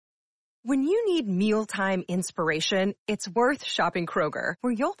When you need mealtime inspiration, it's worth shopping Kroger,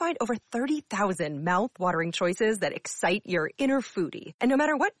 where you'll find over 30,000 mouth-watering choices that excite your inner foodie. And no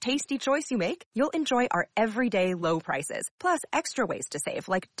matter what tasty choice you make, you'll enjoy our everyday low prices, plus extra ways to save,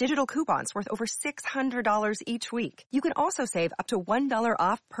 like digital coupons worth over $600 each week. You can also save up to $1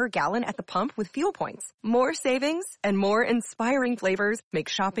 off per gallon at the pump with fuel points. More savings and more inspiring flavors make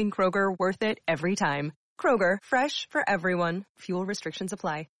shopping Kroger worth it every time. Kroger, fresh for everyone. Fuel restrictions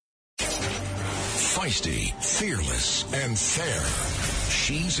apply. Feisty, fearless, and fair.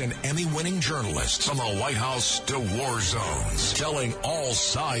 She's an Emmy-winning journalist from the White House to war zones, telling all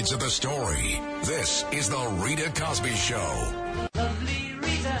sides of the story. This is the Rita Cosby Show. Lovely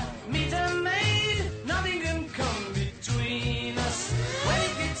Rita, meet a maid. Nothing can come between us. When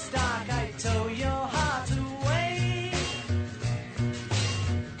it gets dark, I tow your heart away.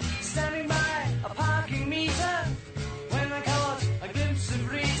 Standing by a parking meter, when I caught a glimpse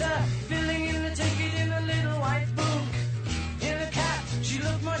of Rita, filling in the ticket in a little white book. In a cap, she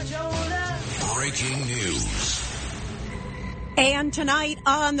looked much older. Breaking news. And tonight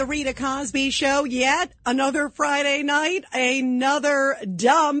on the Rita Cosby Show, yet another Friday night, another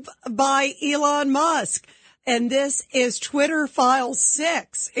dump by Elon Musk. And this is Twitter File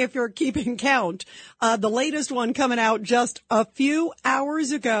 6, if you're keeping count. The latest one coming out just a few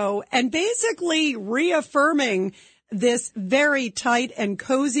hours ago and basically reaffirming this very tight and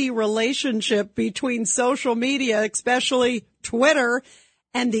cozy relationship between social media, especially Twitter,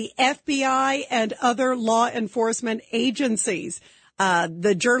 and the FBI and other law enforcement agencies.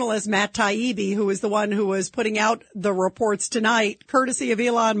 The journalist Matt Taibbi, who is the one who was putting out the reports tonight, courtesy of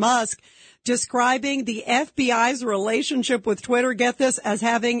Elon Musk, describing the FBI's relationship with Twitter, get this, as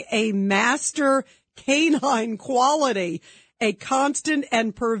having a master canine quality, a constant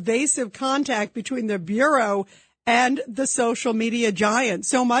and pervasive contact between the Bureau and the social media giant.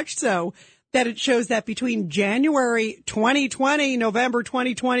 So much so that it shows that between January 2020, November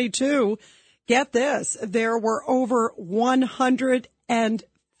 2022, get this, there were over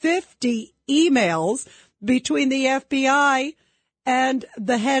 150 emails between the FBI and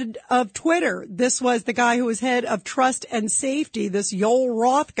the head of Twitter. This was the guy who was head of trust and safety, this Yoel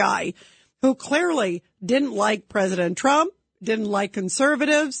Roth guy, who clearly didn't like President Trump, didn't like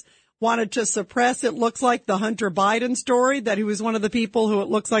conservatives, wanted to suppress, it looks like, the Hunter Biden story, that he was one of the people who it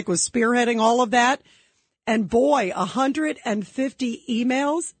looks like was spearheading all of that. And boy, 150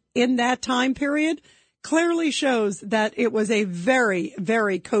 emails in that time period clearly shows that it was a very,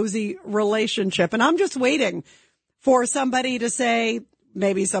 very cozy relationship. And I'm just waiting for somebody to say,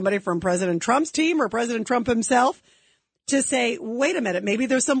 maybe somebody from President Trump's team or President Trump himself, to say, wait a minute, maybe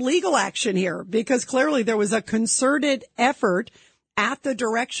there's some legal action here, because clearly there was a concerted effort at the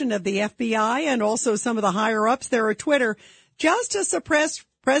direction of the FBI and also some of the higher ups there at Twitter just to suppress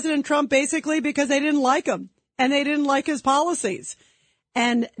President Trump, basically because they didn't like him and they didn't like his policies.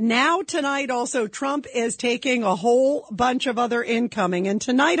 And now tonight also Trump is taking a whole bunch of other incoming. And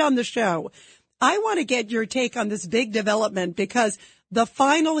tonight on the show, I want to get your take on this big development, because the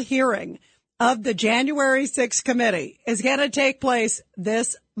final hearing of the January 6th committee is going to take place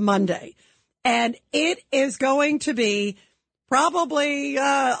this Monday. And it is going to be probably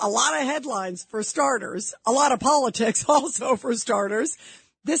a lot of headlines for starters, a lot of politics also for starters.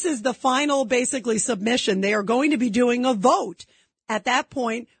 This is the final, basically, submission. They are going to be doing a vote at that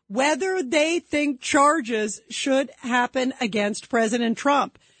point whether they think charges should happen against President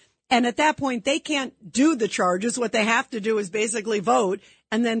Trump. And at that point, they can't do the charges. What they have to do is basically vote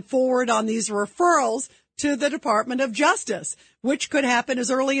and then forward on these referrals to the Department of Justice, which could happen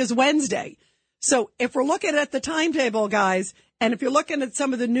as early as Wednesday. So if we're looking at the timetable, guys, and if you're looking at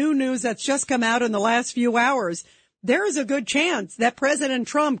some of the new news that's just come out in the last few hours, there is a good chance that President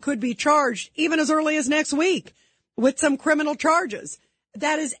Trump could be charged even as early as next week with some criminal charges.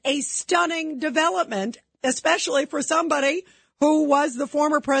 That is a stunning development, especially for somebody who was the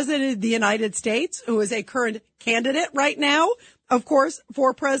former president of the United States, who is a current candidate right now, of course,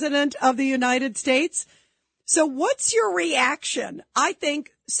 for president of the United States. So what's your reaction? I think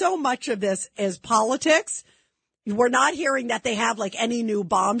so much of this is politics. We're not hearing that they have like any new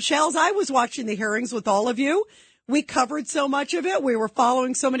bombshells. I was watching the hearings with all of you. We covered so much of it. We were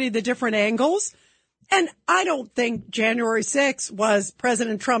following so many of the different angles. And I don't think January 6th was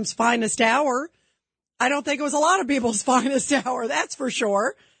President Trump's finest hour. I don't think it was a lot of people's finest hour, that's for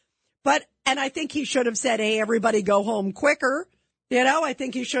sure. And I think he should have said, hey, everybody go home quicker. I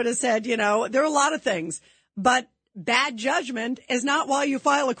think he should have said, there are a lot of things. But bad judgment is not why you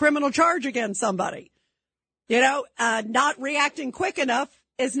file a criminal charge against somebody. Not reacting quick enough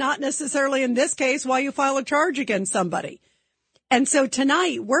is not necessarily in this case why you file a charge against somebody. And so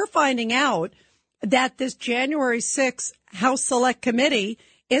tonight we're finding out that this January 6th House Select Committee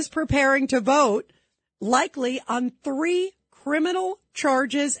is preparing to vote likely on 3 criminal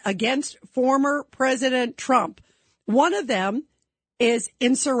charges against former President Trump. One of them is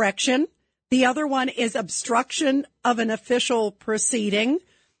insurrection. The other one is obstruction of an official proceeding.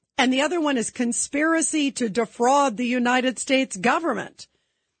 And the other one is conspiracy to defraud the United States government.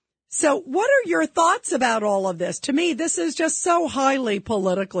 So what are your thoughts about all of this? To me, this is just so highly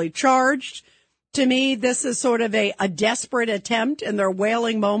politically charged. To me, this is sort of a desperate attempt in their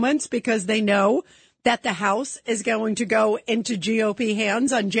wailing moments because they know that the House is going to go into GOP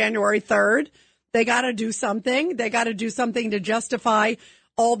hands on January 3rd. They got to do something. They got to do something to justify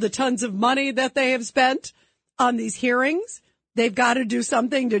all the tons of money that they have spent on these hearings. They've got to do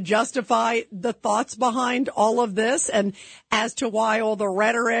something to justify the thoughts behind all of this and as to why all the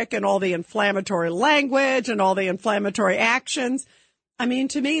rhetoric and all the inflammatory language and all the inflammatory actions. I mean,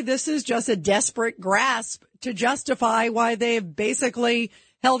 to me, this is just a desperate grasp to justify why they've basically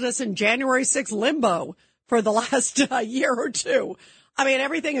held us in January 6th limbo for the last year or two. I mean,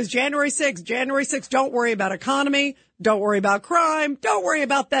 everything is January 6th. January 6th, don't worry about economy. Don't worry about crime. Don't worry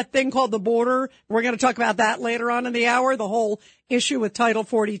about that thing called the border. We're going to talk about that later on in the hour, the whole issue with Title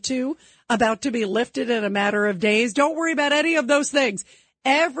 42 about to be lifted in a matter of days. Don't worry about any of those things.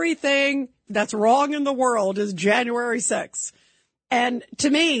 Everything that's wrong in the world is January 6th. And to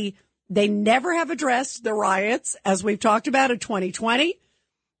me, they never have addressed the riots, as we've talked about in 2020.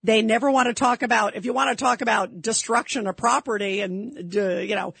 They never want to talk about, if you want to talk about destruction of property and,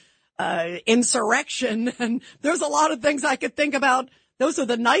 insurrection, and there's a lot of things I could think about. Those are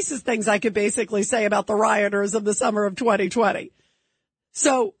the nicest things I could basically say about the rioters of the summer of 2020.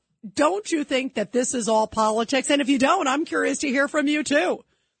 So don't you think that this is all politics? And if you don't, I'm curious to hear from you too.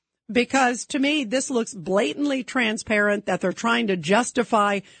 Because to me, this looks blatantly transparent that they're trying to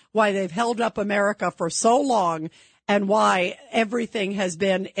justify why they've held up America for so long and why everything has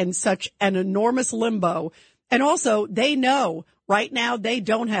been in such an enormous limbo. And also, they know right now they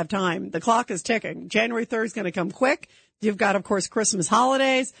don't have time. The clock is ticking. January 3rd is going to come quick. You've got, of course, Christmas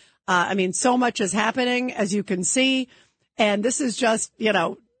holidays. So much is happening, as you can see. And this is just,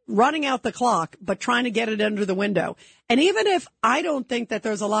 running out the clock, but trying to get it under the window. And even if I don't think that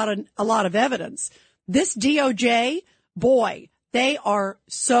there's a lot of evidence, this DOJ, boy, they are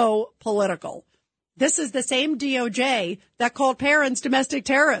so political. This is the same DOJ that called parents domestic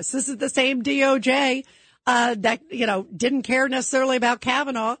terrorists. This is the same DOJ that, didn't care necessarily about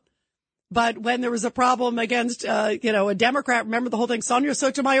Kavanaugh. But when there was a problem against, a Democrat, remember the whole thing, Sonia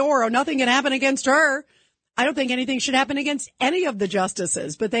Sotomayor, nothing can happen against her. I don't think anything should happen against any of the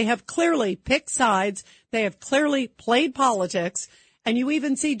justices, but they have clearly picked sides. They have clearly played politics. And you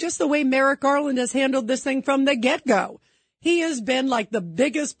even see just the way Merrick Garland has handled this thing from the get-go. He has been like the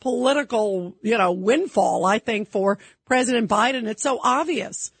biggest political, windfall, I think, for President Biden. It's so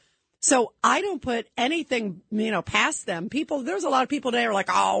obvious. So I don't put anything, past them. There's a lot of people today are like,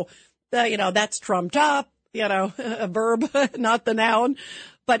 that's trumped up, a verb, not the noun.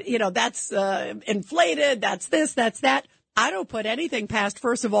 But, that's inflated. That's this, that's that. I don't put anything past,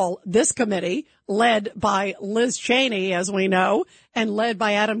 first of all, this committee led by Liz Cheney, as we know, and led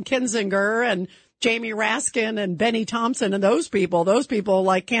by Adam Kinzinger and Jamie Raskin and Benny Thompson and those people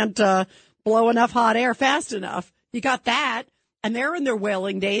can't blow enough hot air fast enough. You got that. And they're in their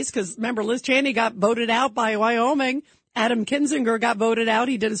wailing days because remember, Liz Cheney got voted out by Wyoming. Adam Kinzinger got voted out.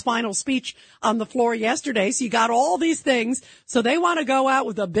 He did his final speech on the floor yesterday. So you got all these things. So they want to go out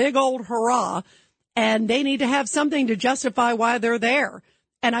with a big old hurrah, and they need to have something to justify why they're there.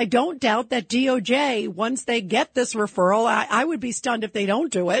 And I don't doubt that DOJ, once they get this referral, I would be stunned if they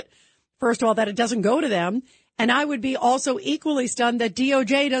don't do it. First of all, that it doesn't go to them. And I would be also equally stunned that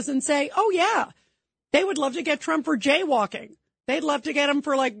DOJ doesn't say, oh, yeah, they would love to get Trump for jaywalking. They'd love to get him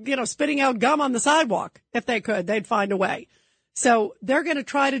for spitting out gum on the sidewalk. If they could, they'd find a way. So they're going to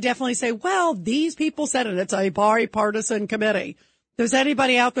try to definitely say, well, these people said it. It's a bipartisan committee. If there's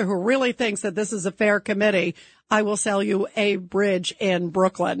anybody out there who really thinks that this is a fair committee, I will sell you a bridge in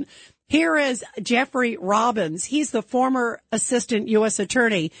Brooklyn. Here is Jeffrey Robbins. He's the former assistant U.S.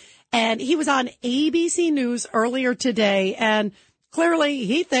 attorney, and he was on ABC News earlier today, and clearly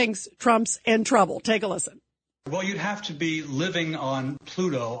he thinks Trump's in trouble. Take a listen. Well, you'd have to be living on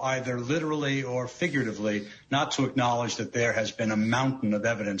Pluto, either literally or figuratively, not to acknowledge that there has been a mountain of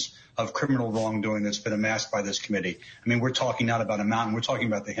evidence of criminal wrongdoing that's been amassed by this committee. I mean, we're talking not about a mountain, we're talking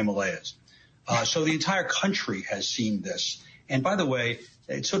about the Himalayas. So the entire country has seen this. And by the way,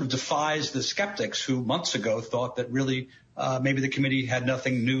 it sort of defies the skeptics who months ago thought that really maybe the committee had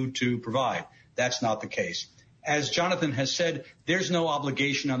nothing new to provide. That's not the case. as Jonathan has said, there's no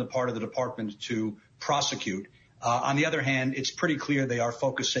obligation on the part of the department to prosecute. On the other hand, it's pretty clear they are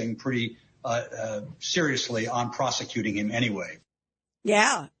focusing pretty seriously on prosecuting him anyway.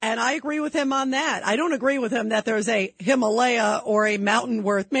 Yeah, and I agree with him on that. I don't agree with him that there's a Himalaya or a mountain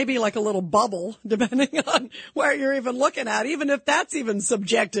worth, maybe like a little bubble, depending on where you're even looking at, even if that's even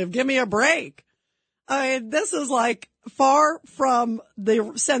subjective. Give me a break. I mean, this is like far from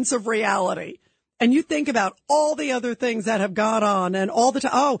the sense of reality. And you think about all the other things that have gone on and all the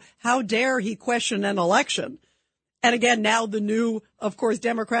time. Oh, how dare he question an election? And again, now the new, of course,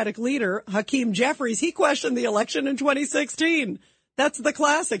 Democratic leader, Hakeem Jeffries, he questioned the election in 2016. That's the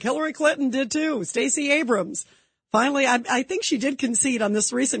classic. Hillary Clinton did too. Stacey Abrams. Finally, I think she did concede on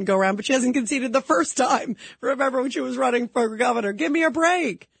this recent go round, but she hasn't conceded the first time. Remember when she was running for governor? Give me a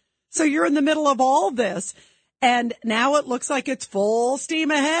break. So you're in the middle of all this. And now it looks like it's full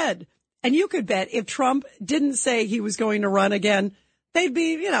steam ahead. And you could bet if Trump didn't say he was going to run again, they'd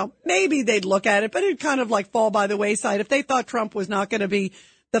be, maybe they'd look at it, but it'd kind of like fall by the wayside. If they thought Trump was not going to be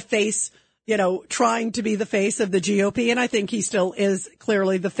the face, trying to be the face of the GOP. And I think he still is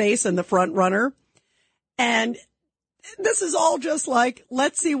clearly the face and the front runner. And this is all just like,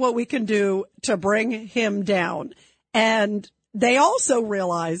 let's see what we can do to bring him down. And they also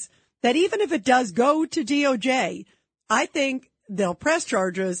realize that even if it does go to DOJ, I think they'll press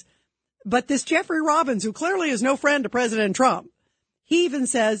charges. But this Jeffrey Robbins, who clearly is no friend to President Trump, he even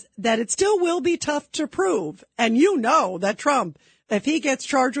says that it still will be tough to prove. And that Trump, if he gets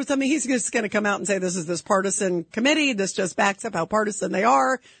charged with something, he's just going to come out and say, this is this partisan committee. This just backs up how partisan they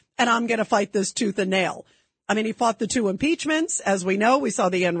are. And I'm going to fight this tooth and nail. I mean, he fought the 2 impeachments. As we know, we saw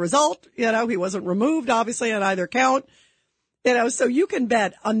the end result. He wasn't removed, obviously, on either count. So you can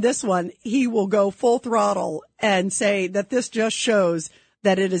bet on this one, he will go full throttle and say that this just shows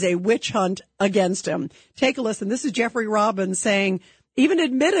that it is a witch hunt against him. Take a listen. This is Jeffrey Robbins saying, even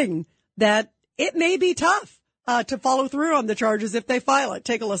admitting that it may be tough to follow through on the charges if they file it.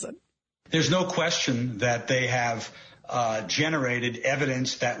 Take a listen. There's no question that they have generated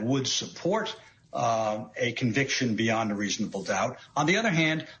evidence that would support a conviction beyond a reasonable doubt. On the other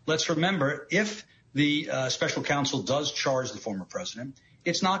hand, let's remember, if the special counsel does charge the former president,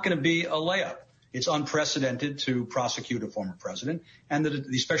 it's not going to be a layup. It's unprecedented to prosecute a former president, and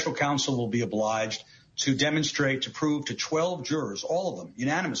the special counsel will be obliged to demonstrate, to prove to 12 jurors, all of them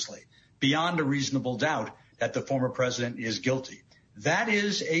unanimously, beyond a reasonable doubt, that the former president is guilty. That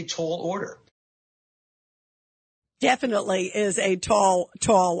is a tall order. Definitely is a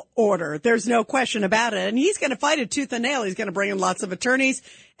tall order. There's no question about it. And he's going to fight it tooth and nail. He's going to bring in lots of attorneys,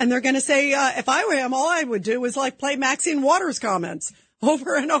 and they're going to say, if I were him, all I would do is play Maxine Waters comments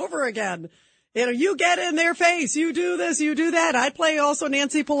over and over again. You get in their face. You do this, you do that. I play also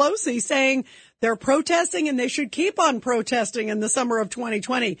Nancy Pelosi saying they're protesting and they should keep on protesting in the summer of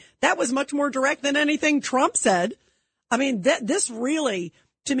 2020. That was much more direct than anything Trump said. I mean, this really,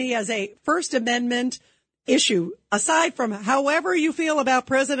 to me, as a First Amendment issue, aside from however you feel about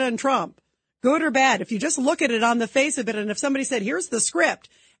President Trump, good or bad, if you just look at it on the face of it, and if somebody said, here's the script,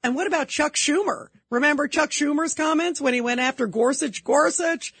 and what about Chuck Schumer? Remember Chuck Schumer's comments when he went after Gorsuch,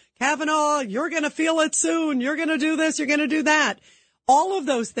 Kavanaugh, you're going to feel it soon. You're going to do this. You're going to do that. All of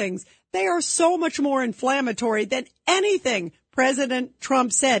those things, they are so much more inflammatory than anything President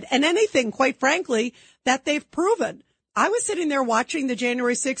Trump said, and anything, quite frankly, that they've proven. I was sitting there watching the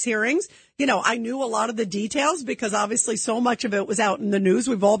January 6 hearings. I knew a lot of the details because obviously so much of it was out in the news.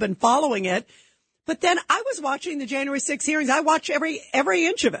 We've all been following it. But then I was watching the January 6 hearings. I watched every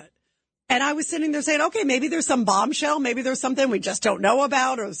inch of it. And I was sitting there saying, okay, maybe there's some bombshell. Maybe there's something we just don't know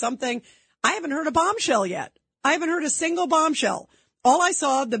about or something. I haven't heard a bombshell yet. I haven't heard a single bombshell. All I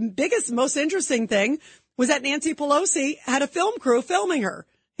saw, the biggest, most interesting thing was that Nancy Pelosi had a film crew filming her.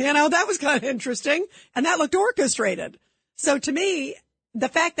 That was kind of interesting. And that looked orchestrated. So to me, the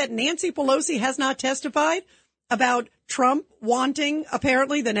fact that Nancy Pelosi has not testified about Trump wanting,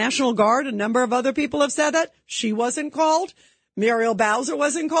 apparently, the National Guard, a number of other people have said that, she wasn't called. Muriel Bowser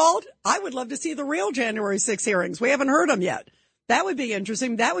wasn't called. I would love to see the real January 6 hearings. We haven't heard them yet. That would be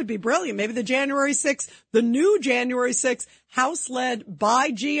interesting. That would be brilliant. Maybe the new January 6 House-led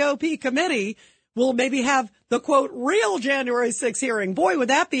by GOP committee will maybe have the, quote, real January 6 hearing. Boy, would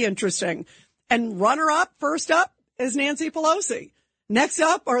that be interesting. And first up is Nancy Pelosi. Next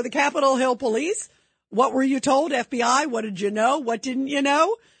up are the Capitol Hill Police. What were you told, FBI? What did you know? What didn't you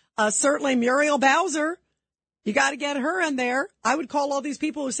know? Certainly Muriel Bowser. You got to get her in there. I would call all these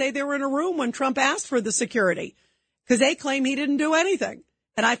people who say they were in a room when Trump asked for the security because they claim he didn't do anything.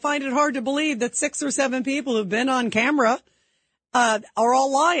 And I find it hard to believe that 6 or 7 people who've been on camera are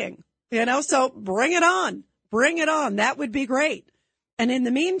all lying, so bring it on. Bring it on. That would be great. And in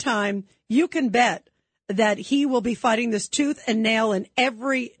the meantime, you can bet that he will be fighting this tooth and nail in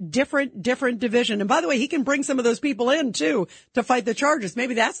every different division. And by the way, he can bring some of those people in, too, to fight the charges.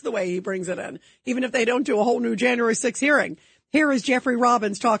 Maybe that's the way he brings it in, even if they don't do a whole new January 6th hearing. Here is Jeffrey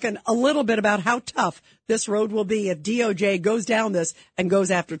Robbins talking a little bit about how tough this road will be if DOJ goes down this and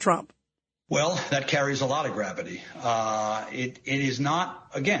goes after Trump. Well, that carries a lot of gravity. It is not,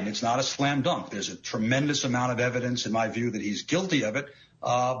 again, it's not a slam dunk. There's a tremendous amount of evidence, in my view, that he's guilty of it.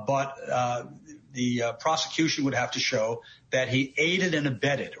 But the prosecution would have to show that he aided and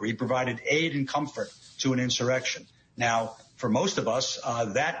abetted, or he provided aid and comfort to an insurrection. Now, for most of us,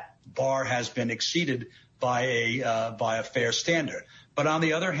 that bar has been exceeded by a fair standard. But on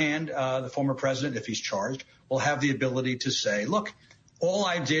the other hand, the former president, if he's charged, will have the ability to say, look, all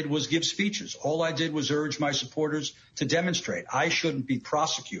I did was give speeches. All I did was urge my supporters to demonstrate. I shouldn't be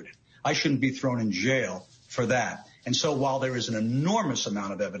prosecuted. I shouldn't be thrown in jail for that. And so while there is an enormous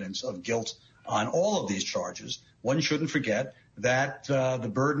amount of evidence of guilt on all of these charges, one shouldn't forget that the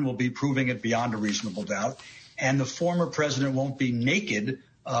burden will be proving it beyond a reasonable doubt. And the former president won't be naked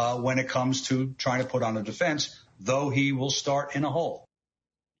when it comes to trying to put on a defense, though he will start in a hole.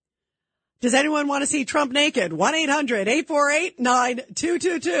 Does anyone want to see Trump naked?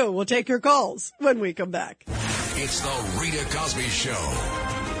 1-800-848-9222. We'll take your calls when we come back. It's the Rita Cosby Show.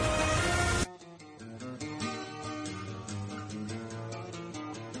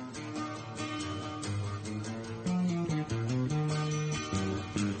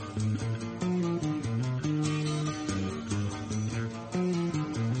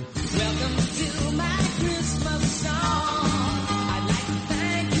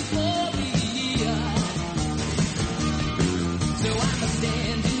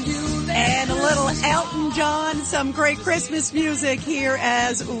 Elton John, some great Christmas music here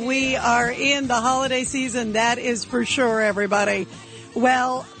as we are in the holiday season. That is for sure, everybody.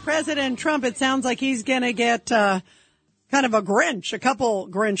 Well, President Trump, it sounds like he's going to get kind of a Grinch, a couple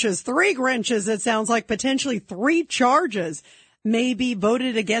Grinches, 3 Grinches. It sounds like potentially 3 charges may be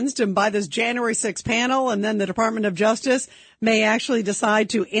voted against him by this January 6th panel. And then the Department of Justice may actually decide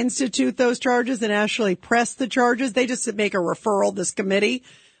to institute those charges and actually press the charges. They just make a referral, this committee.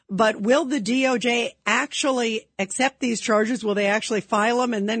 But will the DOJ actually accept these charges? Will they actually file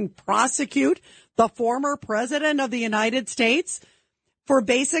them and then prosecute the former president of the United States for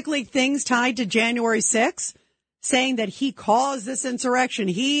basically things tied to January 6th, saying that he caused this insurrection,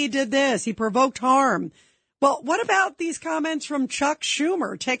 he did this, he provoked harm? Well, what about these comments from Chuck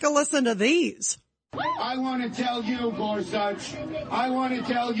Schumer? Take a listen to these. I want to tell you, Gorsuch, I want to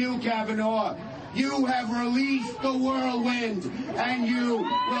tell you, Kavanaugh, you have released the whirlwind, and you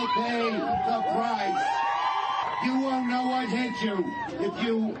will pay the price. You won't know what hit you if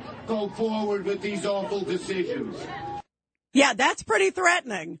you go forward with these awful decisions. Yeah, that's pretty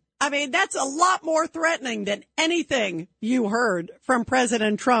threatening. I mean, that's a lot more threatening than anything you heard from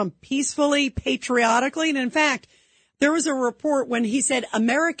President Trump peacefully, patriotically. And in fact, there was a report when he said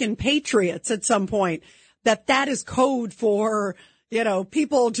American patriots at some point, that is code for,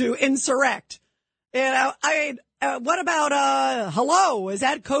 people to insurrect. What about, hello? Is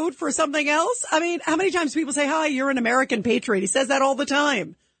that code for something else? I mean, how many times people say, hi, you're an American patriot? He says that all the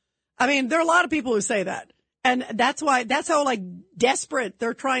time. I mean, there are a lot of people who say that. And that's how desperate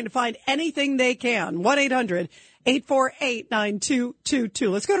they're trying to find anything they can.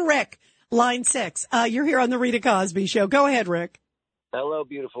 1-800-848-9222. Let's go to Rick, line 6. You're here on the Rita Cosby Show. Go ahead, Rick. Hello,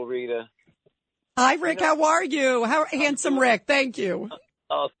 beautiful Rita. Hi, Rick. How are you? Handsome Rick. Thank you.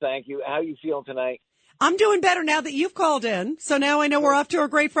 Oh, thank you. How are you feeling tonight? I'm doing better now that you've called in. So now I know we're off to a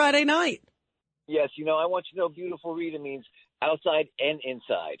great Friday night. Yes. I want you to know beautiful Rita means outside and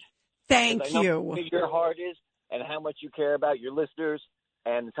inside. Thank you. I know how big your heart is and how much you care about your listeners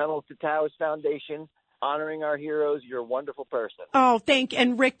and the Tunnel to Towers Foundation, honoring our heroes. You're a wonderful person. Oh,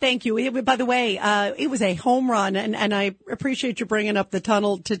 and Rick, thank you. By the way, it was a home run, and I appreciate you bringing up the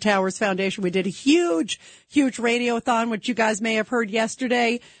Tunnel to Towers Foundation. We did a huge radiothon, which you guys may have heard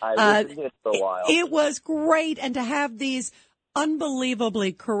yesterday. I listened to it for a while. It was great, and to have these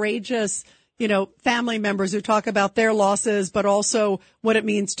unbelievably courageous, family members who talk about their losses, but also what it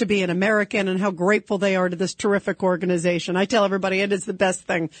means to be an American and how grateful they are to this terrific organization. I tell everybody it is the best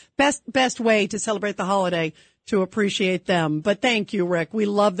thing, best way to celebrate the holiday, to appreciate them. But thank you, Rick. We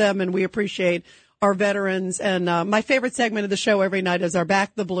love them and we appreciate our veterans. And my favorite segment of the show every night is our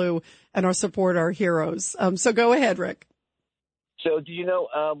Back the Blue and our Support Our Heroes. So go ahead, Rick. So did you know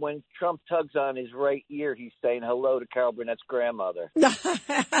when Trump tugs on his right ear, he's saying hello to Carol Burnett's grandmother?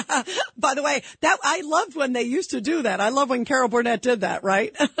 By the way, that I loved when they used to do that. I love when Carol Burnett did that,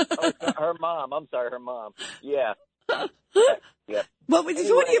 right? Her mom. I'm sorry, her mom. Yeah. Yeah. Well, what do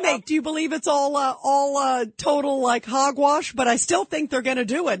you make? Do you believe it's all total like hogwash? But I still think they're going to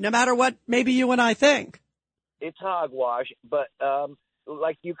do it, no matter what maybe you and I think. It's hogwash, but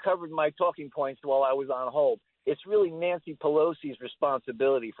like you covered my talking points while I was on hold. It's really Nancy Pelosi's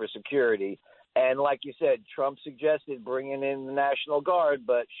responsibility for security. And like you said, Trump suggested bringing in the National Guard,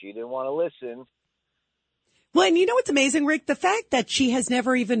 but she didn't want to listen. Well, and you know what's amazing, Rick? The fact that she has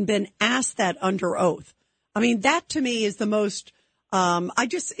never even been asked that under oath. I mean, that to me is the most,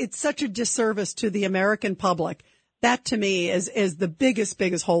 it's such a disservice to the American public. That to me is the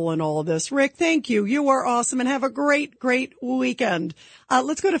biggest hole in all of this. Rick, thank you. You are awesome and have a great weekend.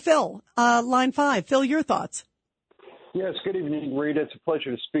 Let's go to Phil, line 5. Phil, your thoughts. Yes, good evening, Rita. It's a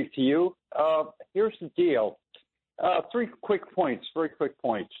pleasure to speak to you. Here's the deal. 3 quick points, very quick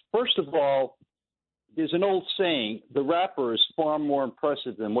points. First of all, there's an old saying, the wrapper is far more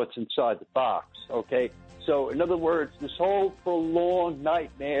impressive than what's inside the box, okay? So, in other words, this whole prolonged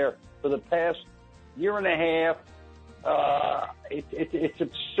nightmare for the past year and a half, it's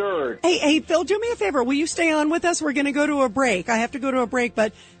absurd. Hey, Phil, do me a favor. Will you stay on with us? We're going to go to a break. I have to go to a break,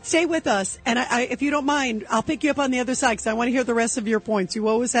 but stay with us. And if you don't mind, I'll pick you up on the other side because I want to hear the rest of your points. You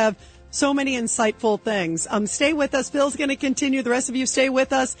always have so many insightful things. Stay with us. Phil's going to continue. The rest of you stay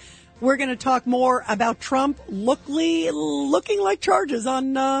with us. We're going to talk more about Trump looking like charges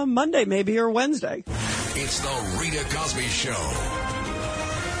on Monday, maybe, or Wednesday. It's the Rita Cosby Show.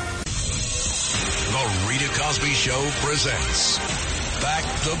 The Rita Cosby Show presents Back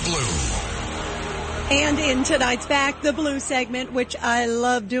the Blue. And in tonight's Back the Blue segment, which I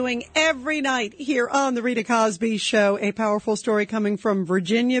love doing every night here on the Rita Cosby Show, a powerful story coming from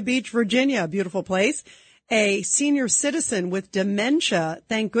Virginia Beach, Virginia, a beautiful place. A senior citizen with dementia,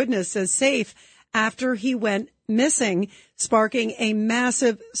 thank goodness, is safe after he went missing, sparking a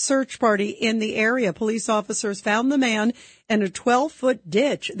massive search party in the area. Police officers found the man in a 12-foot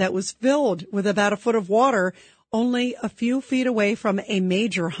ditch that was filled with about a foot of water, only a few feet away from a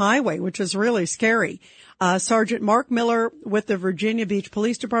major highway, which is really scary. Sergeant Mark Miller with the Virginia Beach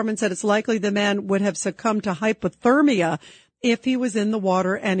Police Department said it's likely the man would have succumbed to hypothermia if he was in the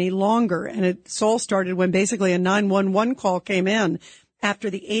water any longer. And it all started when basically a 911 call came in after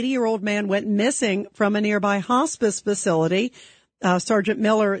the 80-year-old man went missing from a nearby hospice facility. Sergeant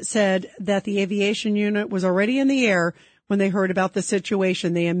Miller said that the aviation unit was already in the air when they heard about the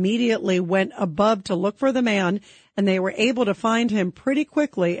situation. They immediately went above to look for the man, and they were able to find him pretty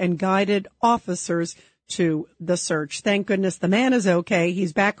quickly and guided officers to the search. Thank goodness the man is okay.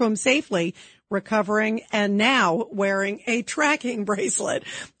 He's back home safely, recovering, and now wearing a tracking bracelet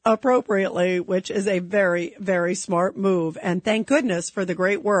appropriately, which is a very, very smart move. And thank goodness for the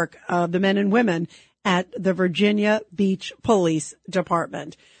great work of the men and women at the Virginia Beach Police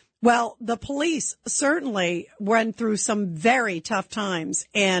Department. Well, the police certainly went through some very tough times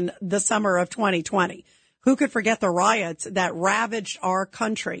in the summer of 2020. Who could forget the riots that ravaged our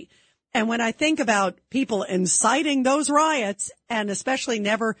country? And when I think about people inciting those riots and especially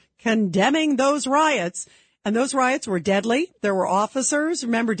never condemning those riots, and those riots were deadly. There were officers.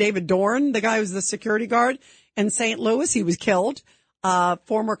 Remember David Dorn, the guy who was the security guard in St. Louis? He was killed.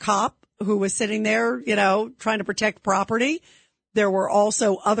 Former cop who was sitting there, trying to protect property. There were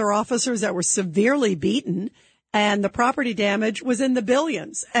also other officers that were severely beaten, and the property damage was in the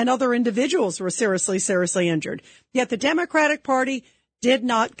billions, and other individuals were seriously injured. Yet the Democratic Party did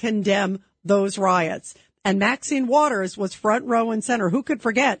not condemn those riots. And Maxine Waters was front row and center. Who could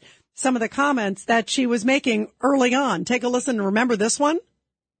forget some of the comments that she was making early on? Take a listen and remember this one.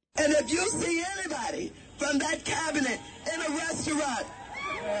 And if you see anybody from that cabinet in a restaurant,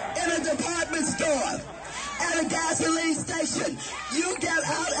 in a department store, at a gasoline station, you get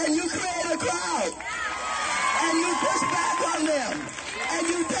out and you create a crowd. And you push back on them. And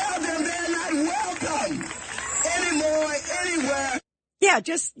you tell them they're not welcome anymore, anywhere. Yeah,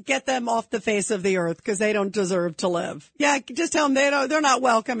 just get them off the face of the earth because they don't deserve to live. Yeah, just tell them they're not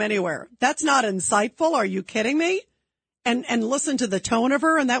welcome anywhere. That's not insightful. Are you kidding me? And listen to the tone of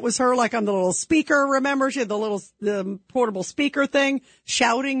her. And that was her like on the little speaker. Remember, she had the portable speaker thing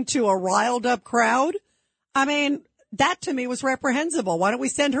shouting to a riled up crowd. I mean, that to me was reprehensible. Why don't we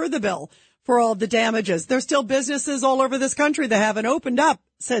send her the bill for all the damages? There's still businesses all over this country that haven't opened up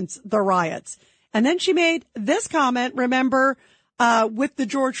since the riots. And then she made this comment, remember, with the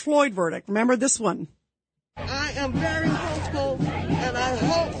George Floyd verdict. Remember this one? I am very hopeful, and I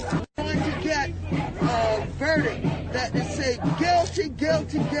hope we're going to get a verdict that is say guilty. guilty,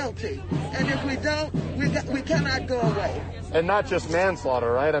 guilty, guilty. And if we don't, we cannot go away. And not just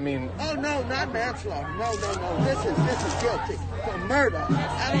manslaughter, right? I mean... Oh, no, not manslaughter. No. This is guilty for murder.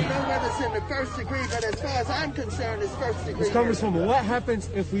 I don't know whether it's in the first degree, but as far as I'm concerned, it's first degree. Congresswoman, what happens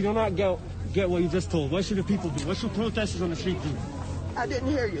if we do not get what you just told? What should the people do? What should protesters on the street do? I didn't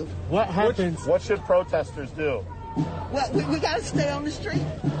hear you. What happens? What should protesters do? Well, we got to stay on the street,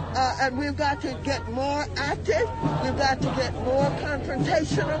 and we've got to get more active. We've got to get more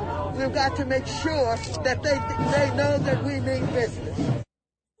confrontational. We've got to make sure that they know that we mean business.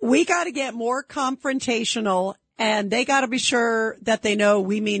 We got to get more confrontational, and they got to be sure that they know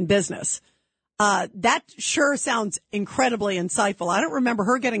we mean business. That sure sounds incredibly insightful. I don't remember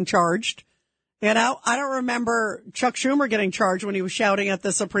her getting charged. You know, I don't remember Chuck Schumer getting charged when he was shouting at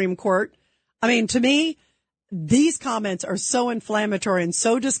the Supreme Court. I mean, to me, these comments are so inflammatory and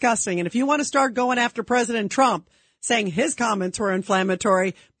so disgusting. And if you want to start going after President Trump, saying his comments were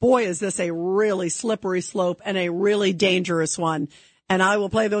inflammatory, boy, is this a really slippery slope and a really dangerous one. And I will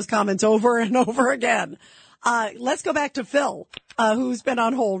play those comments over and over again. Let's go back to Phil, who's been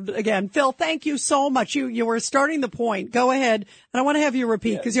on hold again. Phil, thank you so much. You were starting the point. Go ahead. And I want to have you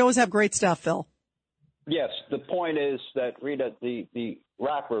repeat because you always have great stuff, Phil. Yes, the point is that, Rita, the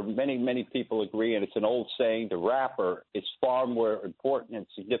rapper, many people agree, and it's an old saying, the rapper is far more important and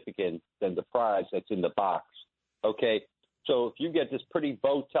significant than the prize that's in the box, okay? So if you get this pretty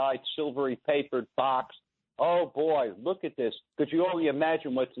bow-tied, silvery papered box, oh, boy, look at this. Could you only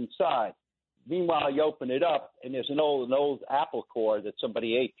imagine what's inside? Meanwhile, you open it up, and there's an old apple core that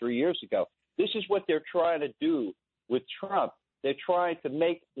somebody ate 3 years ago. This is what they're trying to do with Trump. They're trying to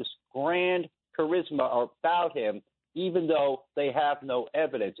make this grand charisma about him, even though they have no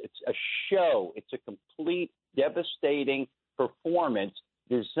evidence. It's a show. It's a complete devastating performance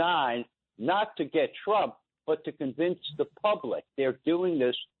designed not to get Trump, but to convince the public. They're doing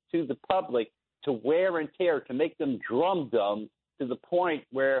this to the public to wear and tear, to make them drum dumb to the point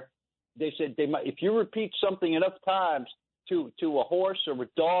where they said they might, if you repeat something enough times to a horse or a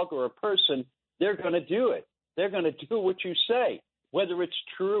dog or a person, they're going to do it. They're going to do what you say, whether it's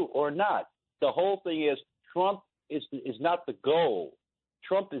true or not. The whole thing is Trump is not the goal.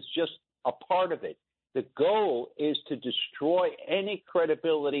 Trump is just a part of it. The goal is to destroy any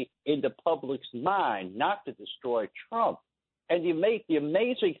credibility in the public's mind, not to destroy Trump. And you make the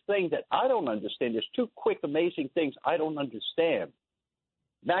amazing thing that I don't understand. There's two quick amazing things I don't understand.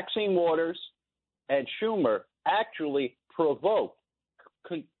 Maxine Waters and Schumer actually provoked,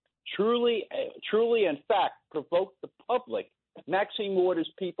 truly in fact, provoked the public. Maxine Waters'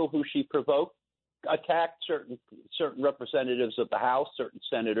 people who she provoked attacked certain representatives of the House, certain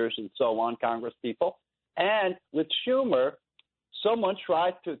senators and so on, Congress people. And with Schumer, someone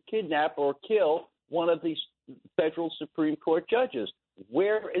tried to kidnap or kill one of these federal Supreme Court judges.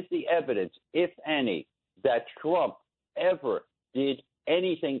 Where is the evidence, if any, that Trump ever did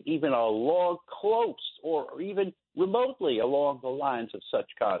anything even along close or even remotely along the lines of such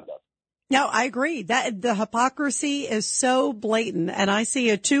conduct? No, I agree that the hypocrisy is so blatant, and I see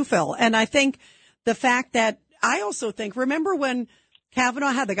it too, Phil. And I think the fact that I also think, remember when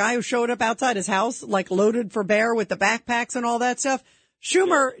Kavanaugh had the guy who showed up outside his house, like loaded for bear with the backpacks and all that stuff?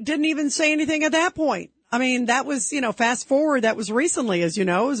 Schumer didn't even say anything at that point. I mean, that was, fast forward. That was recently, as you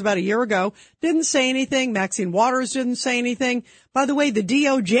know, it was about a year ago. Didn't say anything. Maxine Waters didn't say anything. By the way, the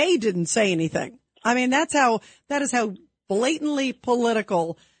DOJ didn't say anything. I mean, that is how blatantly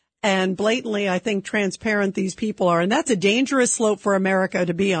political and blatantly, I think, transparent these people are. And that's a dangerous slope for America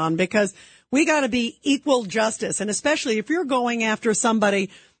to be on, because we got to be equal justice. And especially if you're going after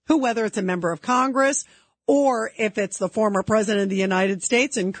somebody who, whether it's a member of Congress or if it's the former president of the United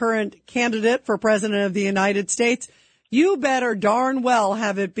States and current candidate for president of the United States, you better darn well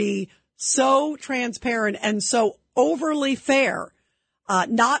have it be so transparent and so overly fair.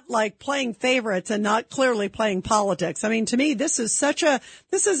 Not like playing favorites and not clearly playing politics. I mean, to me, this is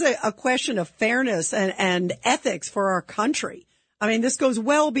a question of fairness and ethics for our country. I mean, this goes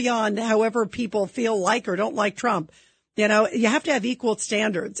well beyond however people feel like or don't like Trump. You have to have equal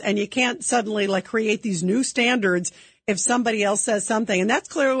standards, and you can't suddenly create these new standards if somebody else says something. And that's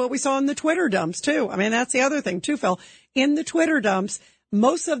clearly what we saw in the Twitter dumps too. I mean, that's the other thing too, Phil. In the Twitter dumps,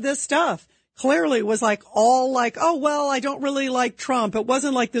 most of this stuff clearly was oh, well, I don't really like Trump. It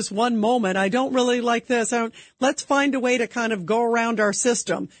wasn't like this one moment. I don't really like this. Let's find a way to kind of go around our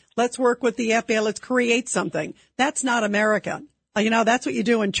system. Let's work with the FBI. Let's create something. That's not America. That's what you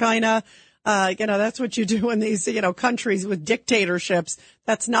do in China. That's what you do in these, countries with dictatorships.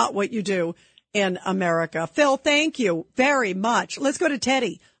 That's not what you do in America. Phil, thank you very much. Let's go to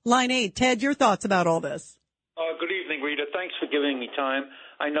Teddy, line 8. Ted, your thoughts about all this? Good evening, Rita. Thanks for giving me time.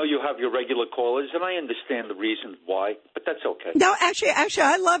 I know you have your regular callers, and I understand the reason why, but that's okay. No, actually,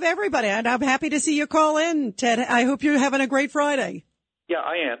 I love everybody, and I'm happy to see you call in, Ted. I hope you're having a great Friday. Yeah,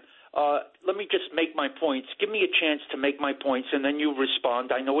 I am. Let me just make my points. Give me a chance to make my points, and then you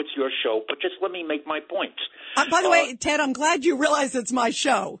respond. I know it's your show, but just let me make my points. By the way, Ted, I'm glad you realize it's my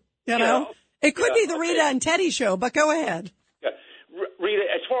show. You know, it could be the Rita and Teddy show, but go ahead. Yeah. Rita,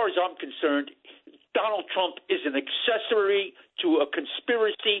 as far as I'm concerned, Donald Trump is an accessory to a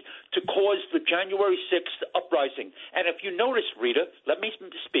conspiracy to cause the January 6th uprising. And if you notice, Rita, let me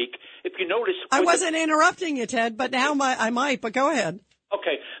speak. If you notice, I wasn't interrupting you, Ted, but now I might. But go ahead.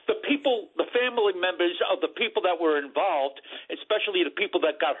 Okay, the family members of the people that were involved, especially the people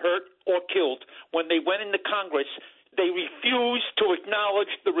that got hurt or killed, when they went into Congress, they refused to acknowledge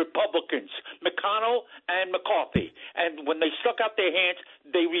the Republicans, McConnell and McCarthy. And when they stuck out their hands,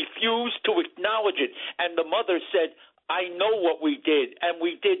 they refused to acknowledge it. And the mother said, I know what we did, and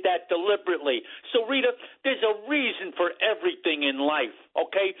we did that deliberately. So, Rita, there's a reason for everything in life,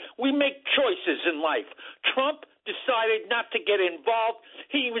 okay? We make choices in life. Trump decided not to get involved.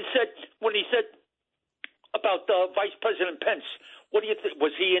 He even said, when he said about Vice President Pence, what do you think?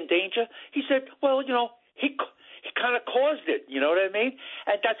 Was he in danger? He said, well, you know, he kind of caused it, you know what I mean?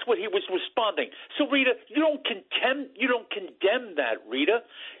 And that's what he was responding. So, Rita, you don't condemn that, Rita.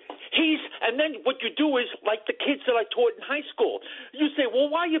 And then what you do is, like the kids that I taught in high school, you say, well,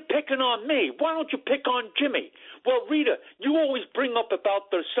 why are you picking on me? Why don't you pick on Jimmy? Well, Rita, you always bring up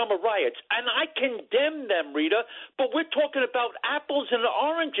about the summer riots, and I condemn them, Rita, but we're talking about apples and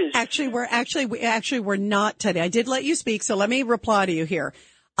oranges. We're not today. I did let you speak, so let me reply to you here.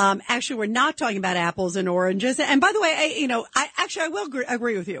 Actually, we're not talking about apples and oranges. And by the way, I will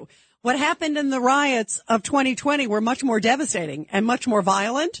agree with you. What happened in the riots of 2020 were much more devastating and much more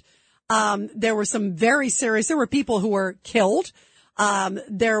violent. There were some very serious, there were people who were killed.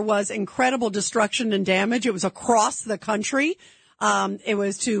 There was incredible destruction and damage. It was across the country. It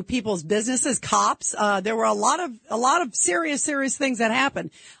was to people's businesses, cops. There were a lot of serious things that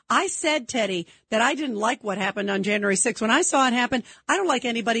happened. I said, Teddy, that I didn't like what happened on January 6th. When I saw it happen, I don't like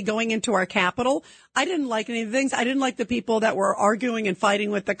anybody going into our Capitol. I didn't like any of the things. I didn't like the people that were arguing and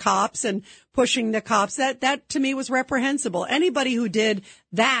fighting with the cops and pushing the cops. That to me was reprehensible. Anybody who did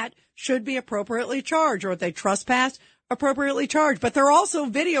that should be appropriately charged, or if they trespassed, appropriately charged. But there are also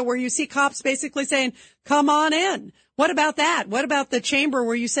video where you see cops basically saying, come on in. What about that? What about the chamber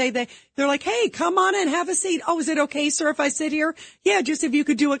where you say they're like, hey, come on in, have a seat. Oh, is it okay, sir, if I sit here? Yeah, just if you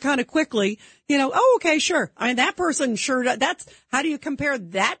could do it kind of quickly. You know, oh, okay, sure. I mean, that person sure, how do you compare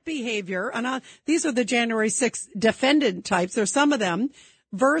that behavior? And these are the January 6th defendant types. There's some of them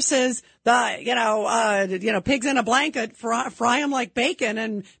versus the, pigs in a blanket, fry them like bacon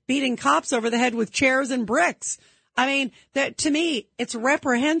and beating cops over the head with chairs and bricks. I mean, to me, it's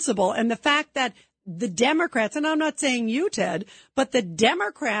reprehensible. And the fact that the Democrats, and I'm not saying you, Ted, but the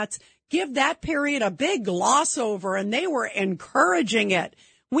Democrats give that period a big gloss over, and they were encouraging it.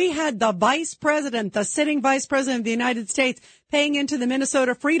 We had the vice president, the sitting vice president of the United States, paying into the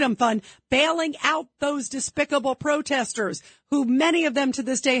Minnesota Freedom Fund, bailing out those despicable protesters, who many of them to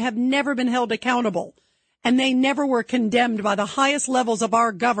this day have never been held accountable. And they never were condemned by the highest levels of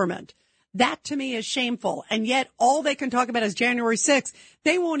our government. That to me is shameful. And yet all they can talk about is January 6th.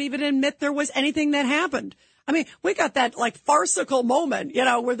 They won't even admit there was anything that happened. I mean, we got that like farcical moment,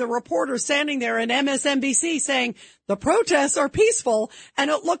 where the reporter's standing there in MSNBC saying the protests are peaceful,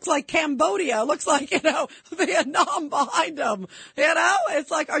 and it looks like Cambodia. It looks like, Vietnam behind them.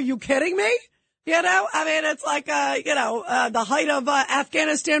 It's like, are you kidding me? I mean, it's like, the height of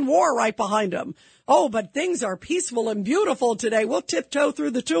Afghanistan war right behind them. Oh, but things are peaceful and beautiful today. We'll tiptoe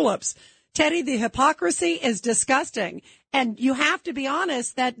through the tulips. Teddy, the hypocrisy is disgusting. And you have to be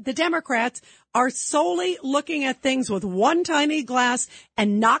honest that the Democrats are solely looking at things with one tiny glass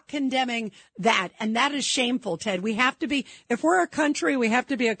and not condemning that. And that is shameful, Ted. We have to be, if we're a country, we have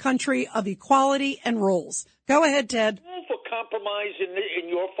to be a country of equality and rules. Go ahead, Ted. Rule for compromise in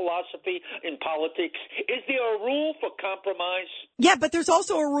your philosophy in politics? Is there a rule for compromise? Yeah, but there's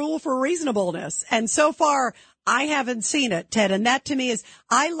also a rule for reasonableness. And so far, I haven't seen it, Ted. And that to me is,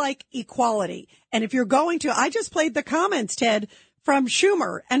 I like equality. And if you're going to, I just played the comments, Ted, from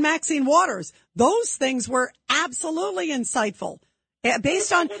Schumer and Maxine Waters. Those things were absolutely insightful. But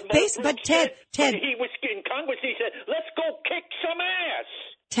Ted, when he was in Congress, he said, let's go kick some ass.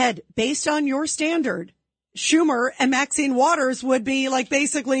 Ted, based on your standard, Schumer and Maxine Waters would be like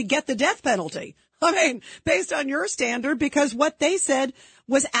basically get the death penalty. I mean, based on your standard, because what they said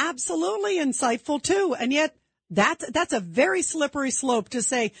was absolutely insightful too. And yet that's a very slippery slope to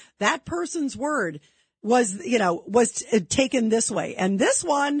say that person's word was taken this way. And this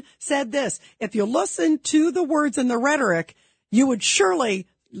one said this: if you listen to the words and the rhetoric, you would surely,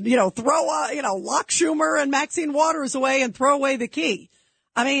 throw, lock Schumer and Maxine Waters away and throw away the key.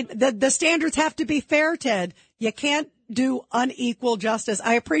 I mean, the standards have to be fair, Ted. You can't do unequal justice.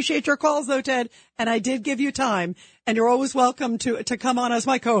 I appreciate your calls, though, Ted, and I did give you time, and you're always welcome to come on as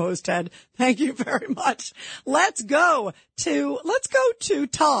my co-host, Ted. Thank you very much. Let's go to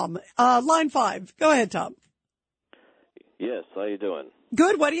Tom, line 5. Go ahead, Tom. Yes, how you doing?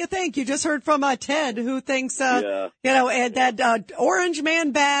 Good. What do you think? You just heard from Ted, who thinks, that orange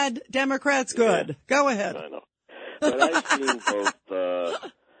man bad, Democrats good. Yeah, go ahead. I know. But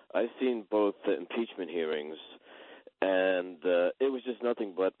I've seen both the impeachment hearings, and it was just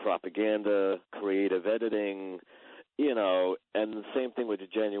nothing but propaganda, creative editing, and the same thing with the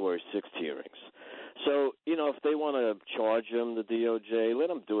January 6th hearings. So, if they want to charge him, the DOJ, let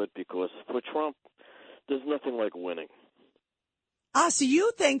them do it, because for Trump, there's nothing like winning. So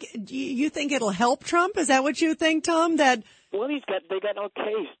you think it'll help Trump? Is that what you think, Tom? Well, they got no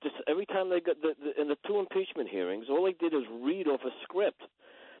case. Just every time they got in the 2 impeachment hearings, all they did is read off a script,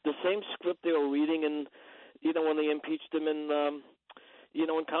 the same script they were reading in, when they impeached him in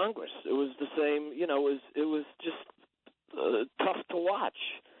Congress. It was the same. It was just tough to watch,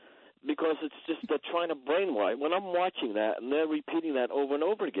 because it's just they're trying to brainwash. When I'm watching that and they're repeating that over and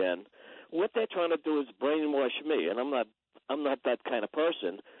over again, what they're trying to do is brainwash me, and I'm not that kind of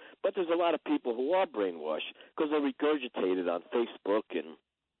person. But there's a lot of people who are brainwashed because they're regurgitated on Facebook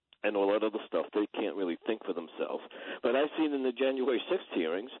and all that other stuff. They can't really think for themselves. But I've seen in the January 6th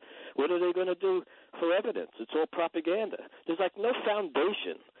hearings, what are they going to do for evidence? It's all propaganda. There's like no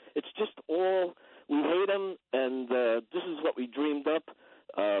foundation. It's just all, we hate them, and this is what we dreamed up.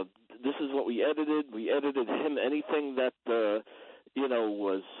 This is what we edited. We edited him. Anything that,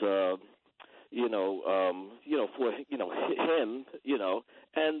 was... for him,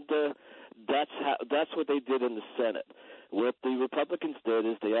 and that's what they did in the Senate. What the Republicans did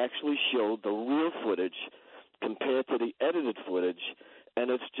is they actually showed the real footage compared to the edited footage,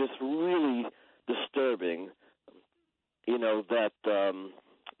 and it's just really disturbing, that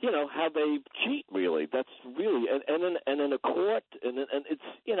how they cheat. Really, that's really, and in a court, and it's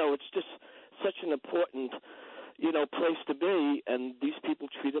it's just such an important place to be, and these people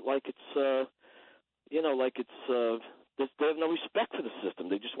treat it like it's they have no respect for the system.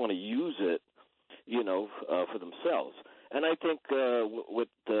 They just want to use it, for themselves. And I think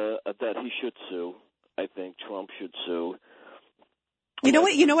that he should sue. I think Trump should sue. You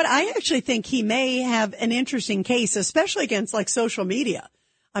know what? I actually think he may have an interesting case, especially against like social media.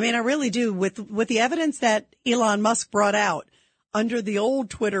 I mean, I really do. With the evidence that Elon Musk brought out under the old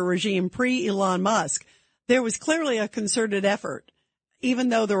Twitter regime, pre-Elon Musk, there was clearly a concerted effort, even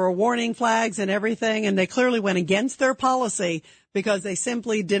though there were warning flags and everything, and they clearly went against their policy because they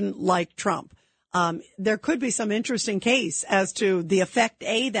simply didn't like Trump. There could be some interesting case as to the effect,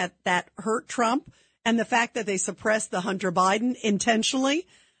 that hurt Trump, and the fact that they suppressed the Hunter Biden intentionally.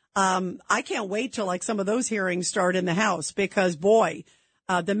 I can't wait till like some of those hearings start in the House, because boy,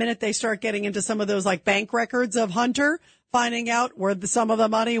 the minute they start getting into some of those like bank records of Hunter, finding out where some of the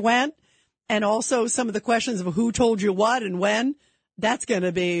money went, and also some of the questions of who told you what and when, that's going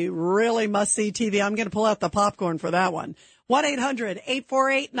to be really must-see TV. I'm going to pull out the popcorn for that one.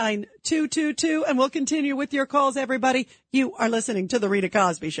 1-800-848-9222, and we'll continue with your calls, everybody. You are listening to The Rita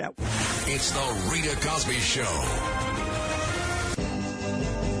Cosby Show. It's The Rita Cosby Show.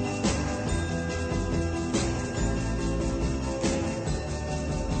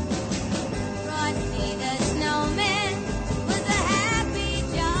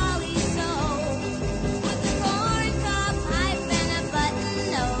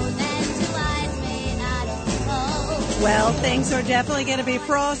 Well, things are definitely going to be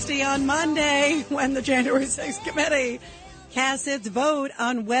frosty on Monday when the January 6th committee casts its vote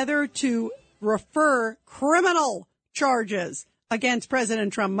on whether to refer criminal charges against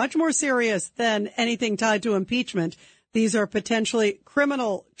President Trump, much more serious than anything tied to impeachment. These are potentially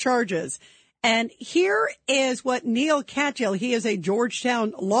criminal charges. And here is what Neil Katyal, he is a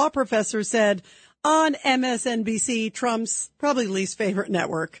Georgetown law professor, said on MSNBC, Trump's probably least favorite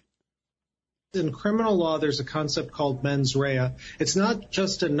network. In criminal law, there's a concept called mens rea. It's not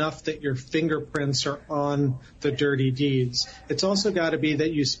just enough that your fingerprints are on the dirty deeds. It's also got to be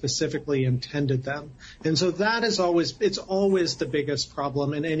that you specifically intended them. And so that is always the biggest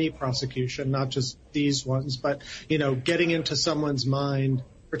problem in any prosecution, not just these ones, but, getting into someone's mind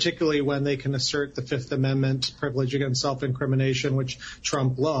particularly when they can assert the Fifth Amendment privilege against self-incrimination, which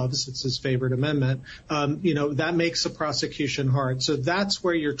Trump loves. It's his favorite amendment. That makes the prosecution hard. So that's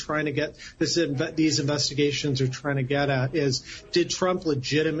where you're trying to get these investigations are trying to get at is, did Trump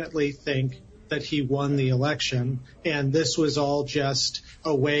legitimately think that he won the election, and this was all just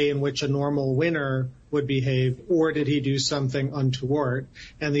a way in which a normal winner would behave, or did he do something untoward?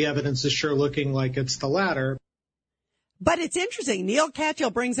 And the evidence is sure looking like it's the latter. But it's interesting. Neil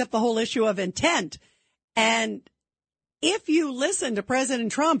Katyal brings up the whole issue of intent. And if you listen to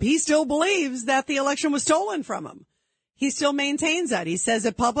President Trump, he still believes that the election was stolen from him. He still maintains that. He says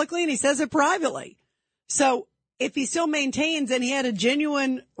it publicly and he says it privately. So if he still maintains and he had a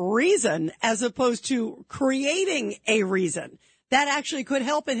genuine reason as opposed to creating a reason, that actually could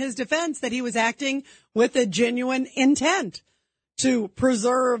help in his defense that he was acting with a genuine intent to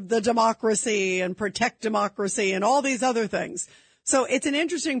preserve the democracy and protect democracy and all these other things. So it's an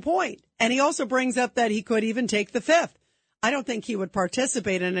interesting point. And he also brings up that he could even take the Fifth. I don't think he would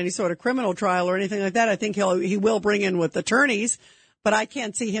participate in any sort of criminal trial or anything like that. I think he will bring in with attorneys, but I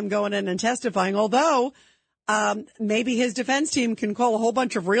can't see him going in and testifying, although maybe his defense team can call a whole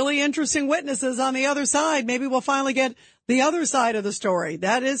bunch of really interesting witnesses on the other side. Maybe we'll finally get the other side of the story.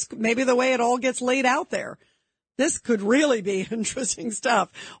 That is maybe the way it all gets laid out there. This could really be interesting stuff.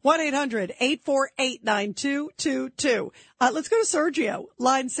 1-800-848-9222. Let's go to Sergio,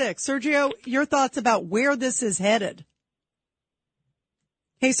 line 6. Sergio, your thoughts about where this is headed.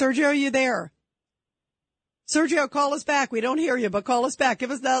 Hey, Sergio, are you there? Sergio, call us back. We don't hear you, but call us back.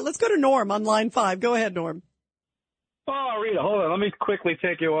 Give us that. Let's go to Norm on line 5. Go ahead, Norm. Oh, Rita, hold on. Let me quickly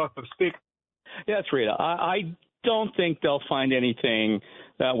take you off of speaker. Yes, Rita. I don't think they'll find anything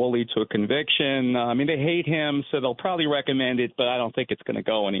that will lead to a conviction. I mean, they hate him, so they'll probably recommend it, but I don't think it's going to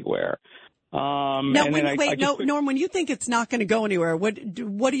go anywhere. Norm, when you think it's not going to go anywhere, what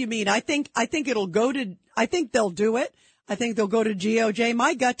do you mean? I think it'll go to, I think they'll do it. I think they'll go to DOJ.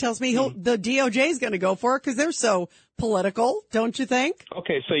 My gut tells me the DOJ is going to go for it because they're so political, don't you think?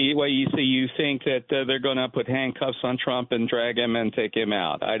 Okay, so you think that they're going to put handcuffs on Trump and drag him and take him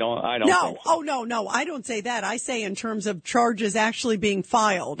out? I don't. No, think so. No, I don't say that. I say in terms of charges actually being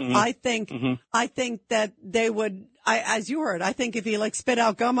filed. Mm-hmm. I think that they would. As you heard, I think if he spit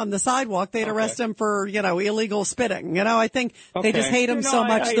out gum on the sidewalk, they'd arrest him for illegal spitting. I think they just hate him so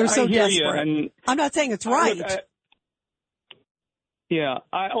much. They're so desperate. I'm not saying it's right. Yeah.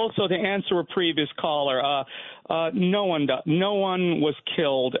 Also, to answer a previous caller, no one was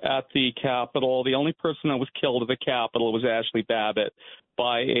killed at the Capitol. The only person that was killed at the Capitol was Ashley Babbitt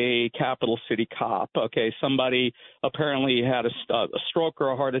by a Capital City cop. Okay, somebody apparently had a stroke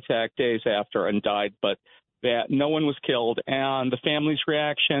or a heart attack days after and died, but that no one was killed. And the family's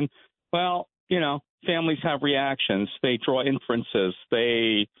reaction, well, families have reactions. They draw inferences.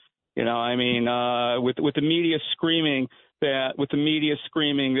 They, with the media screaming that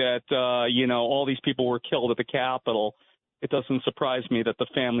all these people were killed at the Capitol, it doesn't surprise me that the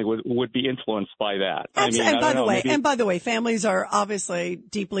family would be influenced by that. And by the way, families are obviously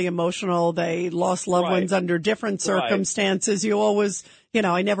deeply emotional. They lost loved ones under different circumstances. You always,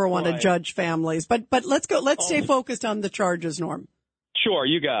 I never want to judge families, but let's stay focused on the charges, Norm. Sure,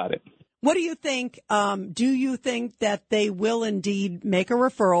 you got it. What do you think? Do you think that they will indeed make a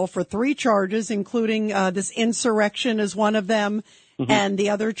referral for 3 charges, including this insurrection as one of them, and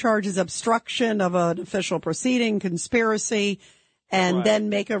the other charge is obstruction of an official proceeding, conspiracy, and then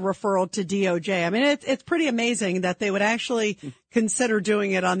make a referral to DOJ? I mean, it's pretty amazing that they would actually consider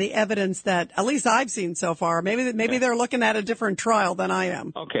doing it on the evidence that at least I've seen so far. Maybe they're looking at a different trial than I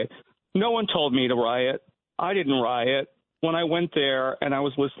am. Okay. No one told me to riot. I didn't riot. When I went there and I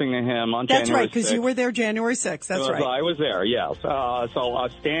was listening to him on January 6th. That's right, because you were there January 6th. That's right. I was there, yes. So I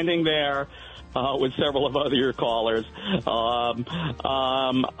was standing there with several of other callers.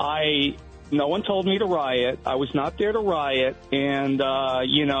 No one told me to riot. I was not there to riot. And,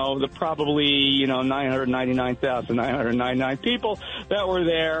 the probably, 999,999 people that were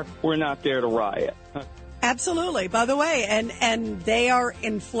there were not there to riot. Absolutely. By the way, and they are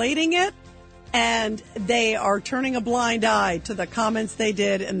inflating it. And they are turning a blind eye to the comments they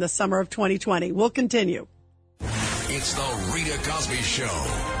did in the summer of 2020. We'll continue. It's the Rita Cosby Show.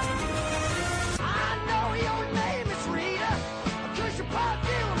 I know your name is Rita, 'cause your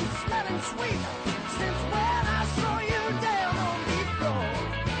perfume is smelling sweet. Since when I saw you down on the floor.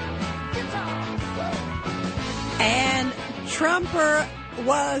 And Trumper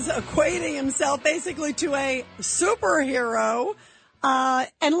was equating himself basically to a superhero.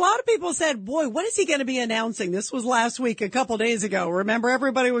 And a lot of people said, boy, what is he going to be announcing? This was last week, a couple days ago. Remember,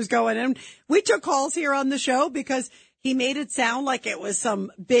 everybody was going, and we took calls here on the show because He made it sound like it was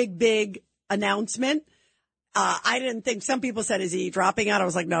some big announcement. I didn't think, some people said, is he dropping out? I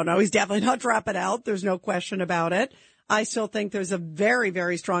was like, no, he's definitely not dropping out. There's no question about it. I still think there's a very,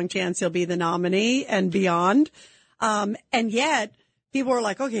 very strong chance he'll be the nominee and beyond. And yet people are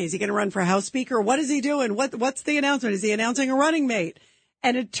like, okay, is he going to run for House Speaker? What is he doing? What's the announcement? Is he announcing a running mate?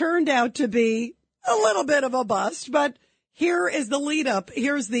 And it turned out to be a little bit of a bust, but here is the lead up.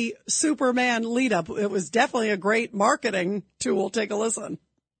 Here's the Superman lead up. It was definitely a great marketing tool. Take a listen.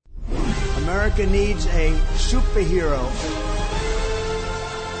 America needs a superhero.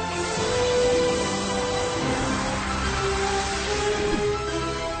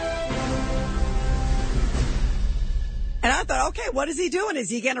 And I thought, okay, what is he doing? Is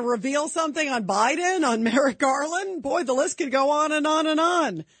he going to reveal something on Biden, on Merrick Garland? Boy, the list could go on and on and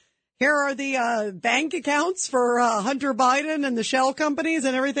on. Here are the bank accounts for Hunter Biden and the shell companies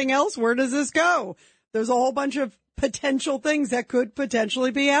and everything else. Where does this go? There's a whole bunch of potential things that could potentially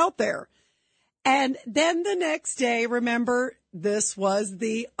be out there. And then the next day, remember, this was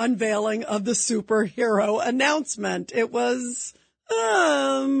the unveiling of the superhero announcement. It was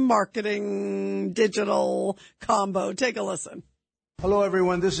marketing, digital combo. Take a listen. Hello,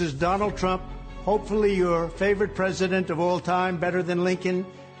 everyone. This is Donald Trump. Hopefully your favorite president of all time, better than Lincoln,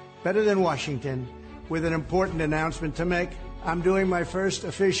 better than Washington, with an important announcement to make. I'm doing my first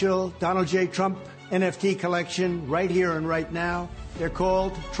official Donald J. Trump NFT collection right here and right now. They're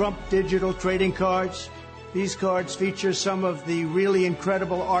called Trump Digital Trading Cards. These cards feature some of the really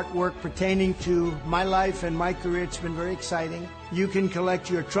incredible artwork pertaining to my life and my career. It's been very exciting. You can collect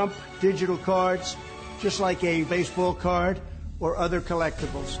your Trump digital cards just like a baseball card or other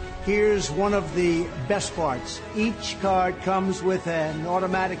collectibles. Here's one of the best parts. Each card comes with an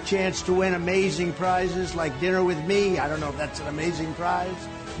automatic chance to win amazing prizes like dinner with me. I don't know if that's an amazing prize,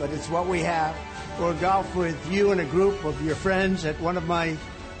 but it's what we have. Or golf with you and a group of your friends at one of my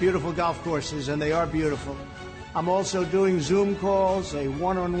beautiful golf courses, and they are beautiful. I'm also doing Zoom calls, a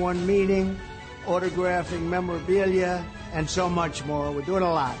one-on-one meeting, autographing memorabilia, and so much more. We're doing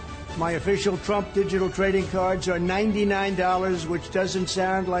a lot. My official Trump digital trading cards are $99, which doesn't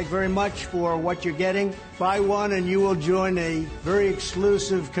sound like very much for what you're getting. Buy one and you will join a very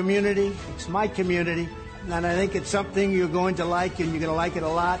exclusive community. It's my community, and I think it's something you're going to like, and you're going to like it a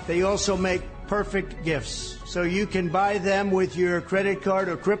lot. They also make perfect gifts. So you can buy them with your credit card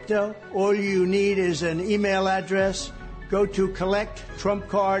or crypto. All you need is an email address. Go to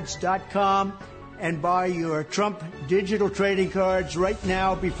collecttrumpcards.com and buy your Trump digital trading cards right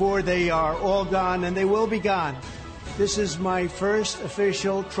now before they are all gone, and they will be gone. This is my first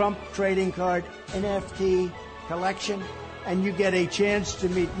official Trump trading card NFT collection, and you get a chance to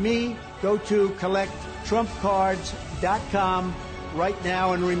meet me. Go to collecttrumpcards.com right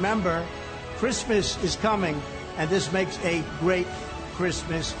now, and remember, Christmas is coming, and this makes a great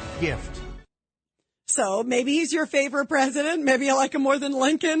Christmas gift. So maybe he's your favorite president. Maybe you like him more than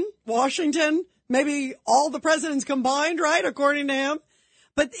Lincoln, Washington, maybe all the presidents combined, right, according to him.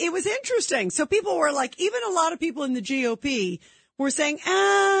 But it was interesting. So people were like, even a lot of people in the GOP were saying,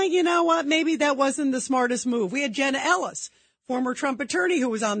 you know what, maybe that wasn't the smartest move. We had Jenna Ellis, former Trump attorney, who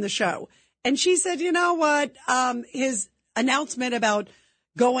was on the show. And she said, you know what, his announcement about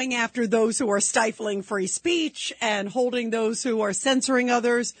going after those who are stifling free speech and holding those who are censoring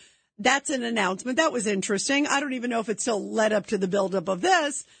others, that's an announcement. That was interesting. I don't even know if it still led up to the buildup of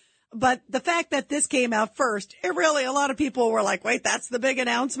this, but the fact that this came out first, it really, a lot of people were like, wait, that's the big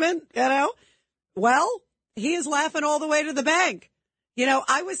announcement, you know? Well, he is laughing all the way to the bank. You know,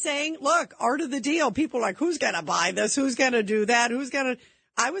 I was saying, look, art of the deal. People are like, who's going to buy this? Who's going to do that?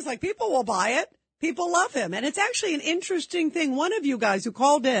 I was like, people will buy it. People love him. And it's actually an interesting thing. One of you guys who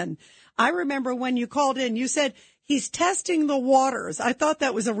called in, I remember when you called in, you said he's testing the waters. I thought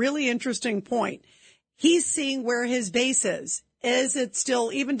that was a really interesting point. He's seeing where his base is. Is it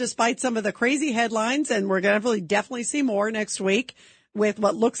still, even despite some of the crazy headlines, and we're going to definitely see more next week with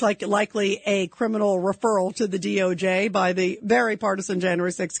what looks like likely a criminal referral to the DOJ by the very partisan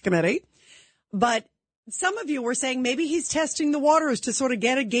January 6th committee. But some of you were saying maybe he's testing the waters to sort of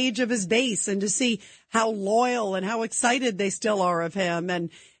get a gauge of his base and to see how loyal and how excited they still are of him. And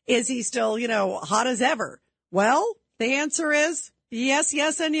is he still, you know, hot as ever? Well, the answer is yes,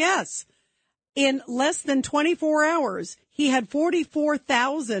 yes, and yes. In less than 24 hours, he had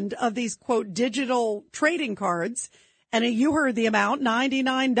 44,000 of these, quote, digital trading cards. And you heard the amount,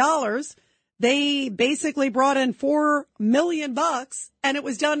 $99. They basically brought in $4 million, and it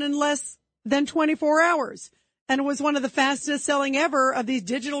was done in less than 24 hours. And it was one of the fastest selling ever of these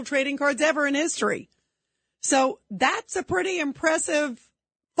digital trading cards ever in history. So that's a pretty impressive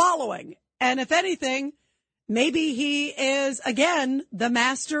following. And if anything, maybe he is, again, the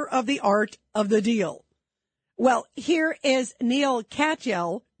master of the art of the deal. Well, here is Neil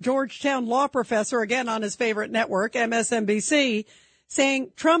Katyal, Georgetown law professor, again on his favorite network, MSNBC,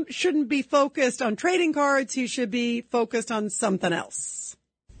 saying Trump shouldn't be focused on trading cards. He should be focused on something else.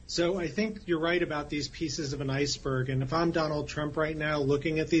 So I think you're right about these pieces of an iceberg. And if I'm Donald Trump right now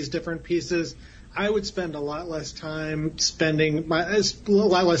looking at these different pieces, I would spend a lot less time selling tacky,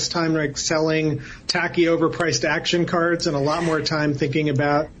 overpriced action cards and a lot more time thinking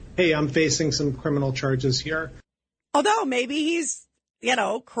about, hey, I'm facing some criminal charges here. Although maybe he's,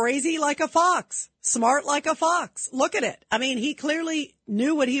 crazy like a fox, smart like a fox. Look at it. I mean, he clearly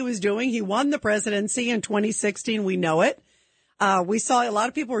knew what he was doing. He won the presidency in 2016. We know it. We saw a lot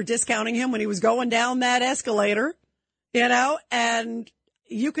of people were discounting him when he was going down that escalator, and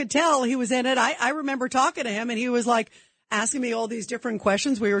you could tell he was in it. I remember talking to him, and he was like asking me all these different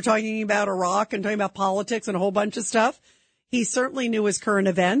questions. We were talking about Iraq and talking about politics and a whole bunch of stuff. He certainly knew his current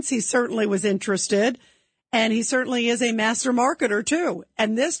events. He certainly was interested, and he certainly is a master marketer too.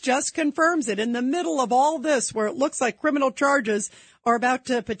 And this just confirms it. In the middle of all this, where it looks like criminal charges are about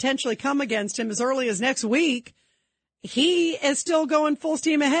to potentially come against him as early as next week, he is still going full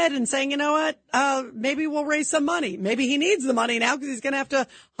steam ahead and saying, you know what, maybe we'll raise some money. Maybe he needs the money now because he's going to have to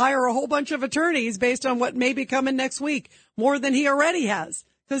hire a whole bunch of attorneys based on what may be coming next week, more than he already has,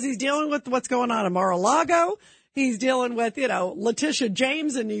 because he's dealing with what's going on in Mar-a-Lago. He's dealing with, Letitia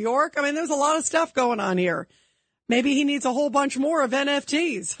James in New York. I mean, there's a lot of stuff going on here. Maybe he needs a whole bunch more of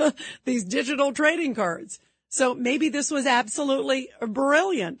NFTs, these digital trading cards. So maybe this was absolutely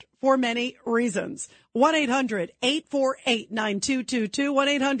brilliant for many reasons.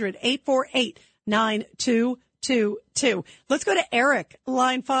 1-800-848-9222, 1-800-848-9222. Let's go to Eric,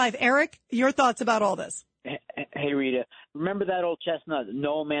 line 5. Eric, your thoughts about all this? Hey, Rita, remember that old chestnut,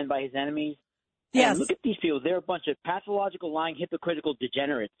 know a man by his enemies? Yes. And look at these people. They're a bunch of pathological, lying, hypocritical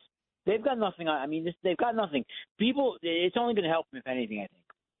degenerates. They've got nothing. They've got nothing. People, it's only going to help them, if anything, I think.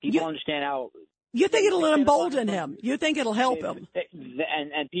 People understand how. You think it'll embolden him? You think it'll help him?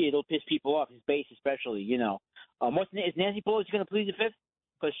 And it'll piss people off, his base especially, Is Nancy Pelosi going to plead the Fifth?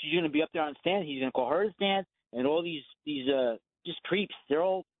 Because she's going to be up there on stand. He's going to call her to stand. And all these just creeps. They're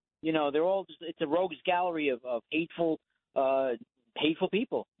all just, it's a rogues gallery of hateful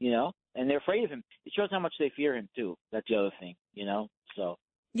people, and they're afraid of him. It shows how much they fear him, too. That's the other thing, so.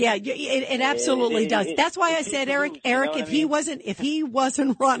 Yeah, it absolutely does. That's why I said, Eric, if he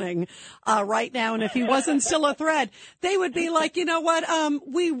wasn't running right now, and if he wasn't still a threat, they would be like, you know what?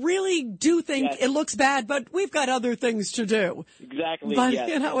 We really do think it looks bad, but we've got other things to do. Exactly. But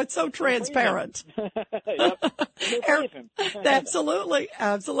it's so transparent. Eric, absolutely.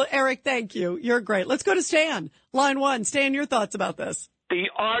 Eric, thank you. You're great. Let's go to Stan, line 1. Stan, your thoughts about this? The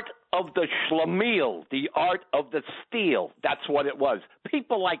art of the schlemiel, the art of the steal. That's what it was.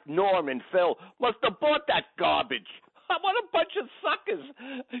 People like Norm and Phil must have bought that garbage. What a bunch of suckers.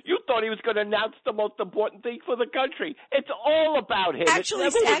 You thought he was going to announce the most important thing for the country. It's all about him. It never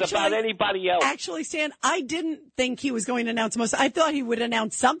was about anybody else. Actually, Stan, I didn't think he was going to announce most. I thought he would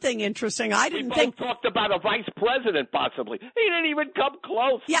announce something interesting. We both talked about a vice president, possibly. He didn't even come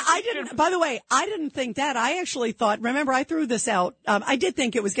close. Yeah, I didn't. By the way, I didn't think that. I actually thought, remember, I threw this out. I did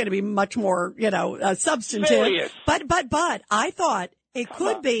think it was going to be much more, substantive. Serious. But I thought it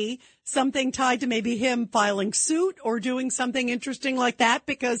could be something tied to maybe him filing suit or doing something interesting like that,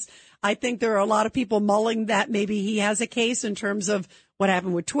 because I think there are a lot of people mulling that maybe he has a case in terms of what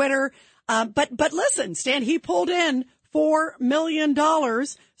happened with Twitter. But listen, Stan, he pulled in $4 million,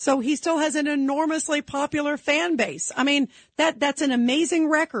 so he still has an enormously popular fan base. I mean, that's an amazing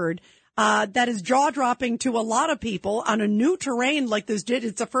record. That is jaw-dropping to a lot of people on a new terrain like this.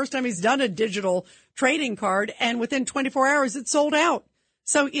 It's the first time he's done a digital trading card, and within 24 hours, it's sold out.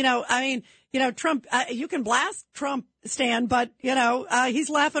 So, Trump, you can blast Trump, Stan, but, he's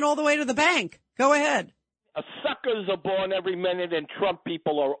laughing all the way to the bank. Go ahead. Suckers are born every minute, and Trump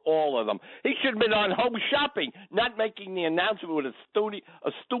people are all of them. He should have been on Home Shopping, not making the announcement with a stupid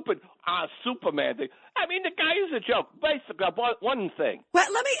Superman thing. I mean, the guy is a joke. Basically, one thing.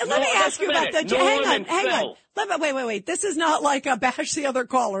 Well, let me ask you about that. Hang on. Wait. This is not like a bash the other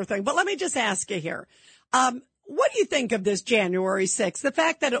caller thing, but let me just ask you here. What do you think of this January 6th? The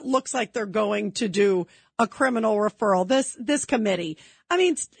fact that it looks like they're going to do a criminal referral, this committee. I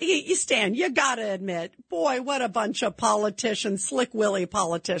mean, Stan, you got to admit, boy, what a bunch of politicians, slick willy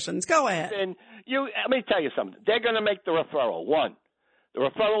politicians. Go ahead. And let me tell you something. They're going to make the referral. One, the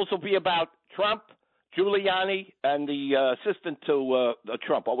referrals will be about Trump, Giuliani, and the assistant to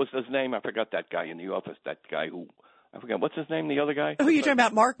Trump. What was his name? I forgot that guy in the office, that guy who I forget what's his name. The other guy. Who are you talking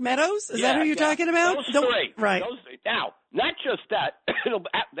about? Mark Meadows? Is that who you're talking about? Those three. Right. Those three. Now, not just that.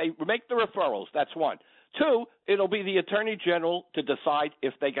 They make the referrals. That's one. Two, it'll be the Attorney General to decide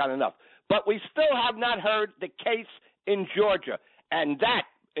if they got enough. But we still have not heard the case in Georgia, and that,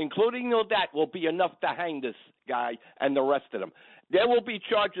 including that, will be enough to hang this guy and the rest of them. There will be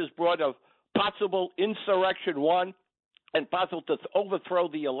charges brought of possible insurrection, one, and possible to overthrow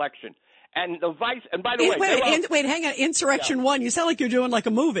the election. And the vice, and by the way, wait, hang on. Insurrection 1. You sound like you're doing like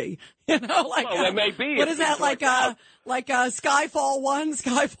a movie. You know, like well, there may be. What is that like? Skyfall 1,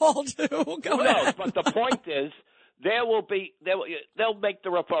 Skyfall 2. Who knows? But the point is, they'll make the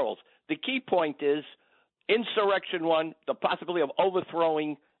referrals. The key point is insurrection 1, the possibility of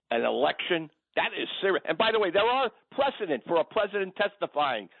overthrowing an election. That is serious. And by the way, there are precedent for a president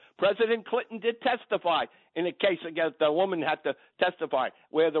testifying. President Clinton did testify in a case against a woman had to testify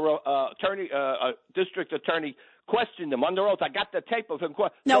where the district attorney questioned him under oath. I got the tape of him.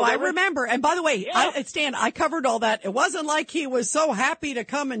 No, I remember. And by the way, Stan, I covered all that. It wasn't like he was so happy to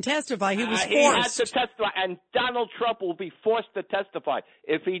come and testify. He was forced. He had to testify, and Donald Trump will be forced to testify.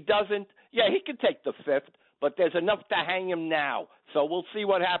 If he doesn't, he can take the fifth. But there's enough to hang him now. So we'll see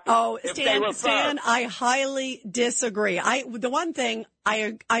what happens. Oh, Stan, I highly disagree. The one thing,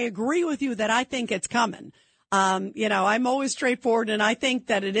 I agree with you that I think it's coming. I'm always straightforward, and I think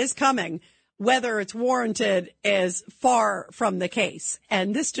that it is coming. Whether it's warranted is far from the case.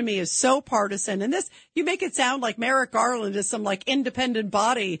 And this to me is so partisan. And this, you make it sound like Merrick Garland is some like independent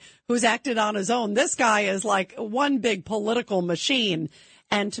body who's acted on his own. This guy is like one big political machine.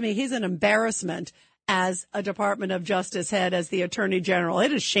 And to me, he's an embarrassment as a Department of Justice head, as the Attorney General.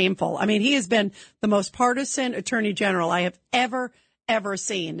 It is shameful. I mean, he has been the most partisan Attorney General I have ever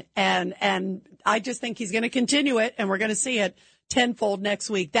seen. And I just think he's going to continue it, and we're going to see it tenfold next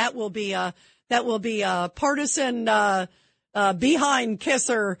week. That will be a partisan, behind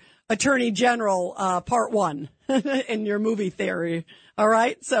kisser Attorney General, part 1 in your movie theory. All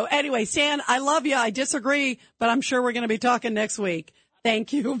right. So anyway, Stan, I love you. I disagree, but I'm sure we're going to be talking next week.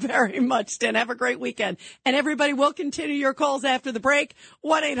 Thank you very much, Stan. Have a great weekend. And everybody, will continue your calls after the break.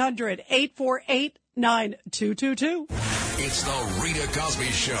 1-800-848-9222. It's the Rita Cosby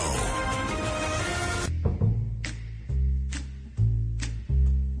Show.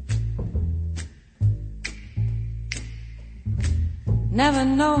 Never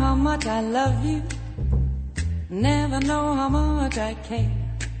know how much I love you. Never know how much I care.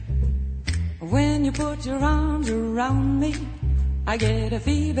 When you put your arms around me, I get a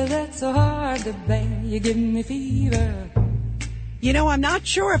fever that's so hard to bear. You give me fever. You know, I'm not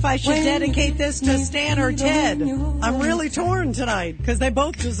sure if I should dedicate this to Stan or Ted. I'm really torn tonight because they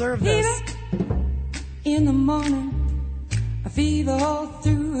both deserve this. In the morning, a fever all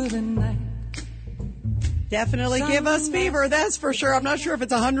through the night. Definitely give us fever, that's for sure. I'm not sure if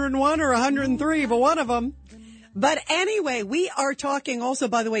it's 101 or 103, but one of them. But anyway, we are talking also,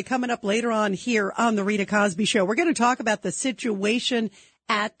 by the way, coming up later on here on the Rita Cosby Show, we're going to talk about the situation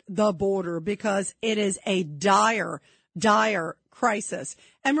at the border because it is a dire crisis.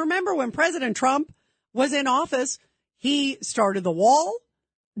 And remember, when President Trump was in office, he started the wall.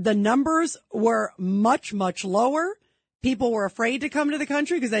 The numbers were much, much lower. People were afraid to come to the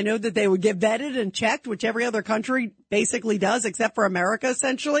country because they know that they would get vetted and checked, which every other country basically does, except for America,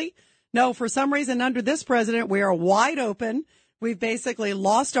 essentially. No, for some reason, under this president, we are wide open. We've basically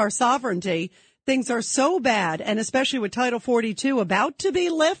lost our sovereignty. Things are so bad, and especially with Title 42 about to be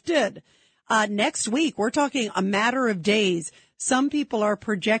lifted. Next week, we're talking a matter of days. Some people are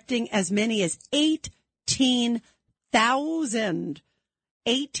projecting as many as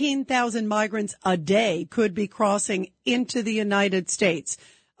 18,000 migrants a day could be crossing into the United States.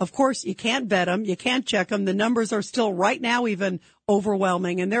 Of course, you can't vet them. You can't check them. The numbers are still right now even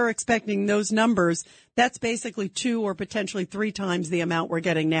overwhelming, and they're expecting those numbers. That's basically 2 or potentially 3 times the amount we're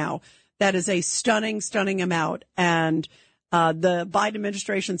getting now. That is a stunning amount. And the Biden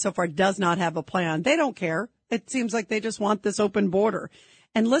administration so far does not have a plan. They don't care. It seems like they just want this open border.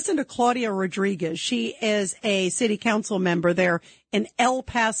 And listen to Claudia Rodriguez. She is a city council member there in El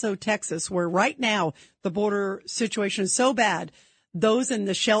Paso, Texas, where right now the border situation is so bad. Those in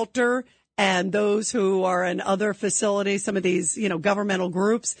the shelter and those who are in other facilities, some of these, governmental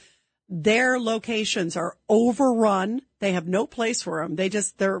groups, their locations are overrun. They have no place for them.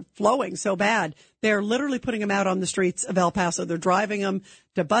 They're flowing so bad. They're literally putting them out on the streets of El Paso. They're driving them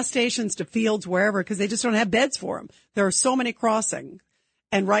to bus stations, to fields, wherever, because they just don't have beds for them. There are so many crossing.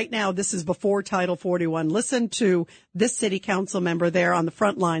 And right now, this is before Title 41. Listen to this city council member there on the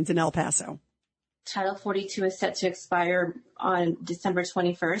front lines in El Paso. Title 42 is set to expire on December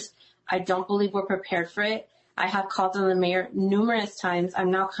 21st. I don't believe we're prepared for it. I have called on the mayor numerous times.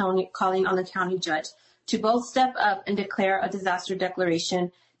 I'm now calling on the county judge to both step up and declare a disaster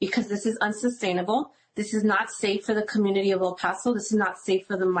declaration, because this is unsustainable. This is not safe for the community of El Paso. This is not safe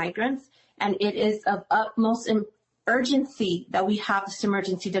for the migrants. And it is of utmost urgency that we have this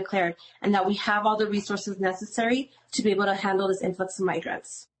emergency declared and that we have all the resources necessary to be able to handle this influx of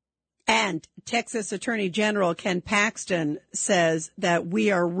migrants. And Texas Attorney General Ken Paxton says that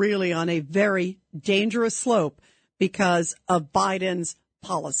we are really on a very dangerous slope because of Biden's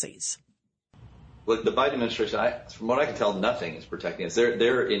policies. Look, the Biden administration, from what I can tell, nothing is protecting us.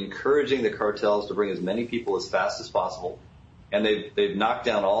 They're encouraging the cartels to bring as many people as fast as possible, and they've knocked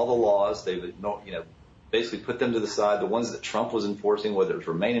down all the laws. They've basically put them to the side. The ones that Trump was enforcing, whether it was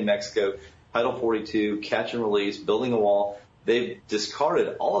Remain in Mexico, Title 42, catch and release, building a wall. They've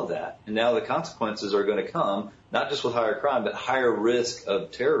discarded all of that, and now the consequences are going to come, not just with higher crime, but higher risk of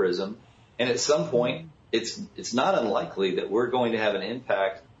terrorism. And at some point, it's not unlikely that we're going to have an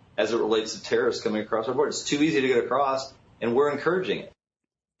impact as it relates to terrorists coming across our border. It's too easy to get across, and we're encouraging it.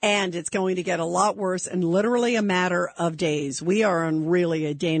 And it's going to get a lot worse in literally a matter of days. We are on really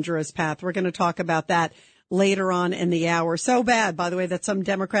a dangerous path. We're going to talk about that later on in the hour. So bad, by the way, that some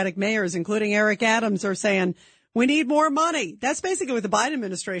Democratic mayors, including Eric Adams, are saying, we need more money. That's basically what the Biden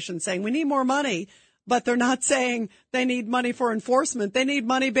administration is saying. We need more money, but they're not saying they need money for enforcement. They need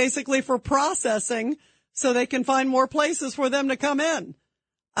money basically for processing so they can find more places for them to come in.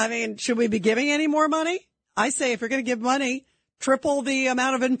 I mean, should we be giving any more money? I say if you're going to give money, triple the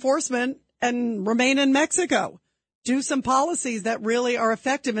amount of enforcement and remain in Mexico. Do some policies that really are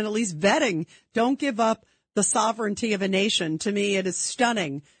effective and at least vetting. Don't give up the sovereignty of a nation. To me, it is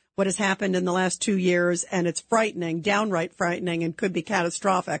stunning what has happened in the last 2 years, and it's frightening, downright frightening, and could be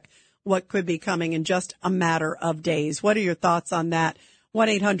catastrophic, what could be coming in just a matter of days. What are your thoughts on that?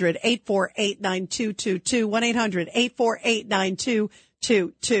 1-800-848-9222,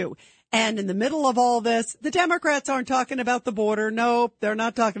 1-800-848-9222. And in the middle of all this, the Democrats aren't talking about the border. Nope, they're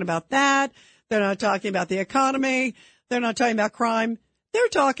not talking about that. They're not talking about the economy. They're not talking about crime. They're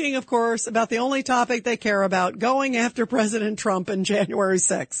talking, of course, about the only topic they care about, going after President Trump on January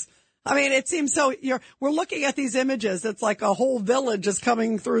 6th. I mean, it seems so. We're looking at these images. It's like a whole village is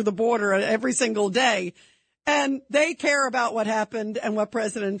coming through the border every single day. And they care about what happened and what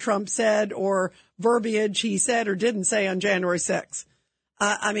President Trump said or verbiage he said or didn't say on January 6th.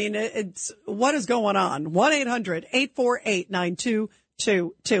 I mean, it's what is going on?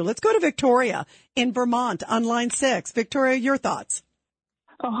 1-800-848-9222. Let's go to Victoria in Vermont on line 6. Victoria, your thoughts.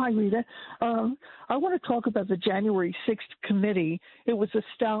 Oh, hi, Rita. I want to talk about the January 6th committee. It was a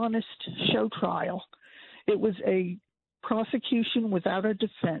Stalinist show trial. It was a prosecution without a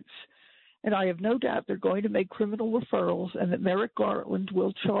defense. And I have no doubt they're going to make criminal referrals and that Merrick Garland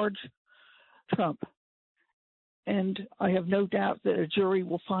will charge Trump. And I have no doubt that a jury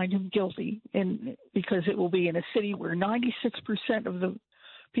will find him guilty, because it will be in a city where 96% of the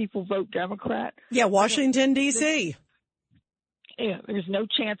people vote Democrat. Yeah, Washington, D.C. Yeah, there's no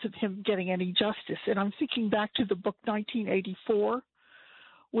chance of him getting any justice. And I'm thinking back to the book 1984,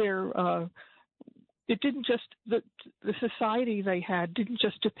 where it didn't just the society they had didn't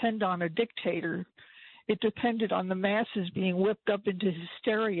just depend on a dictator. It depended on the masses being whipped up into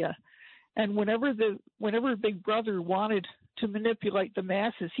hysteria. And whenever Big Brother wanted to manipulate the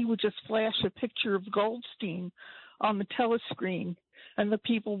masses, he would just flash a picture of Goldstein on the telescreen, and the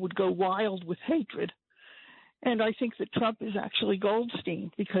people would go wild with hatred. And I think that Trump is actually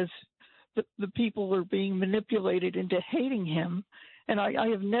Goldstein, because the people are being manipulated into hating him. And I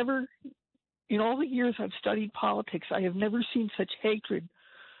have never, in all the years I've studied politics, I have never seen such hatred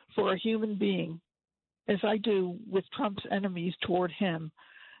for a human being as I do with Trump's enemies toward him.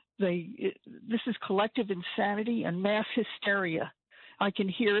 This is collective insanity and mass hysteria. I can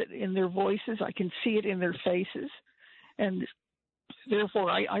hear it in their voices. I can see it in their faces. And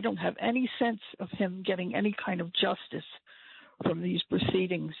therefore, I don't have any sense of him getting any kind of justice from these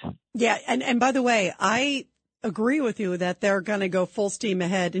proceedings. Yeah. And by the way, I agree with you that they're going to go full steam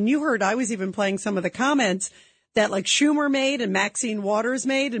ahead. And you heard I was even playing some of the comments that like Schumer made and Maxine Waters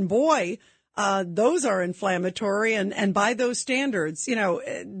made. And boy, those are inflammatory, and by those standards,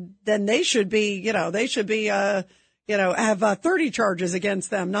 then they should be, have 30 charges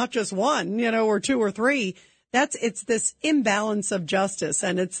against them, not just one, or 2 or 3. It's this imbalance of justice,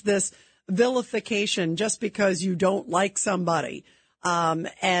 and it's this vilification just because you don't like somebody,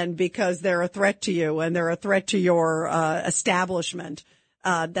 and because they're a threat to you and they're a threat to your, establishment.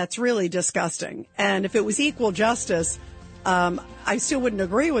 That's really disgusting. And if it was equal justice, I still wouldn't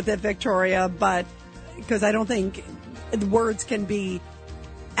agree with it, Victoria, but because I don't think the words can be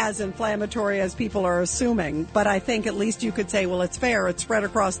as inflammatory as people are assuming. But I think at least you could say, well, it's fair. It's spread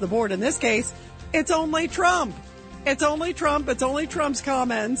across the board. In this case, it's only Trump. It's only Trump. It's only Trump's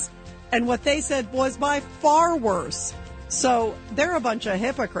comments. And what they said was by far worse. So they're a bunch of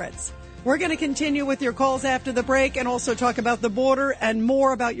hypocrites. We're going to continue with your calls after the break and also talk about the border and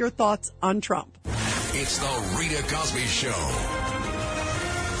more about your thoughts on Trump. It's the Rita Cosby Show.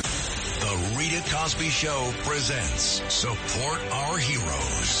 The Rita Cosby Show presents Support Our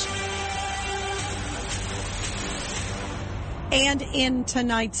Heroes. And in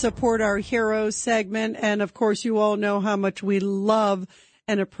tonight's Support Our Heroes segment, and of course you all know how much we love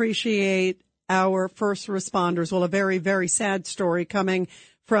and appreciate our first responders. Well, a very, very sad story coming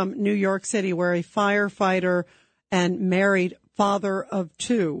from New York City where a firefighter and married father of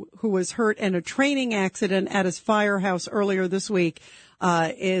two who was hurt in a training accident at his firehouse earlier this week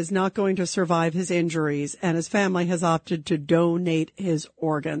is not going to survive his injuries, and his family has opted to donate his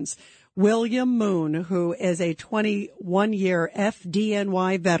organs. William Moon, who is a 21-year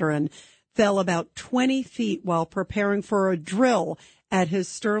FDNY veteran, fell about 20 feet while preparing for a drill at his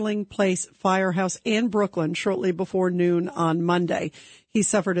Sterling Place firehouse in Brooklyn shortly before noon on Monday. He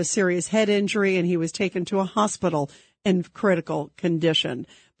suffered a serious head injury and he was taken to a hospital in critical condition.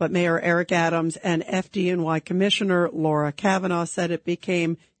 But Mayor Eric Adams and FDNY Commissioner Laura Kavanaugh said it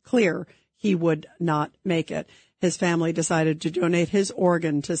became clear he would not make it. His family decided to donate his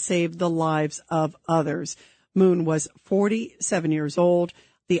organ to save the lives of others. Moon was 47 years old.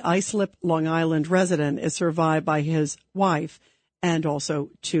 The Islip, Long Island resident is survived by his wife and also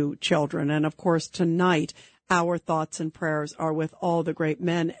two children. And of course, tonight, our thoughts and prayers are with all the great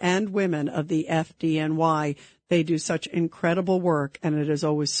men and women of the FDNY. They do such incredible work, and it is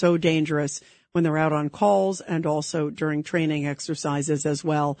always so dangerous when they're out on calls and also during training exercises as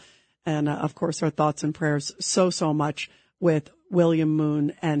well. And, of course, our thoughts and prayers so much with William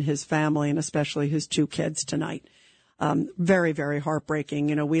Moon and his family, and especially his two kids tonight. Very, very heartbreaking.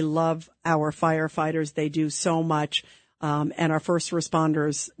 You know, we love our firefighters. They do so much. And our first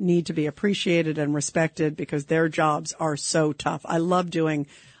responders need to be appreciated and respected because their jobs are so tough. I love doing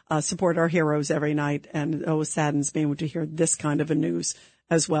Support Our Heroes every night, and it always saddens me to hear this kind of a news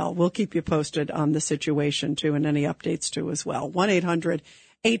as well. We'll keep you posted on the situation, too, and any updates, too, as well.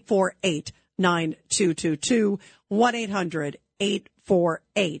 1-800-848-9222,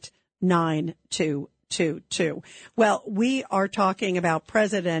 1-800-848-9222. Well, we are talking about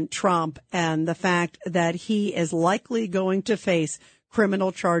President Trump and the fact that he is likely going to face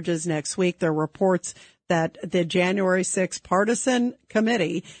criminal charges next week. There are reports that the January 6th partisan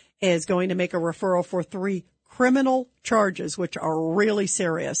committee is going to make a referral for 3 criminal charges, which are really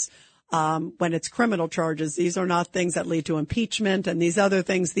serious. When it's criminal charges, these are not things that lead to impeachment and these other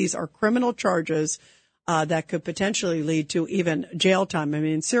things. These are criminal charges that could potentially lead to even jail time. I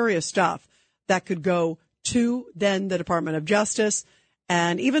mean, serious stuff that could go to then the Department of Justice.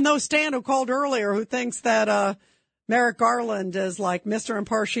 And even though Stan, who called earlier, who thinks that Merrick Garland is like Mr.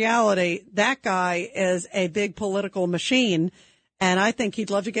 Impartiality, that guy is a big political machine. And I think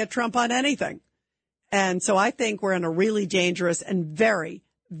he'd love to get Trump on anything. And so I think we're in a really dangerous and very,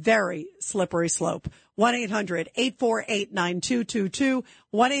 very slippery slope. 1-800-848-9222,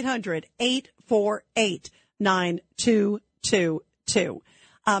 1-800-848-9222.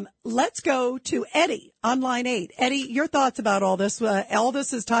 Let's go to Eddie on line 8. Eddie, your thoughts about all this. All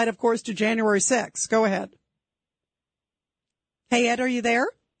this is tied, of course, to January 6th. Go ahead. Hey, Ed, are you there?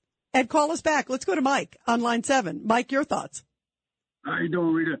 Ed, call us back. Let's go to Mike on line 7. Mike, your thoughts. How you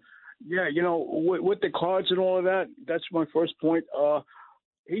doing, Rita? Yeah, you know, with the cards and all of that, that's my first point.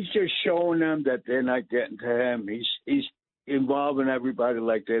 He's just showing them that they're not getting to him. He's involving everybody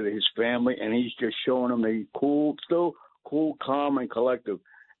like they're his family, and he's just showing them that he's cool, still cool, calm, and collective.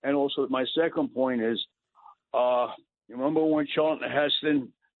 And also, my second point is, remember when Charlton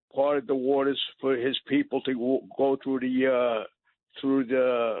Heston parted the waters for his people to go through the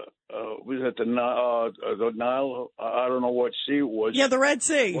was it the Nile? I don't know what sea it was. Yeah, the Red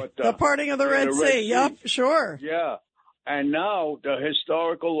Sea. But, the parting of the Red Sea. Yep, sure. Yeah. And now the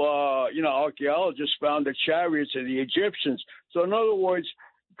historical, archaeologists found the chariots of the Egyptians. So in other words,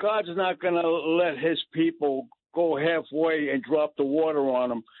 God's not going to let his people go halfway and drop the water on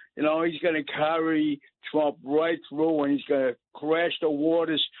them. You know, he's going to carry Trump right through, and he's going to crash the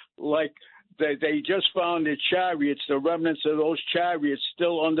waters like they just found the chariots, the remnants of those chariots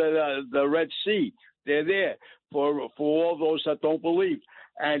still under the Red Sea. They're there for all those that don't believe.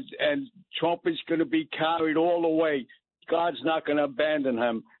 And Trump is going to be carried all the way. God's not going to abandon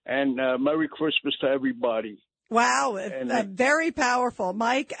him. And Merry Christmas to everybody. Wow. Very powerful.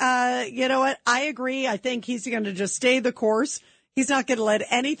 Mike, you know what? I agree. I think he's going to just stay the course. He's not going to let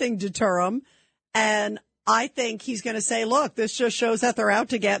anything deter him. And I think he's going to say, look, this just shows that they're out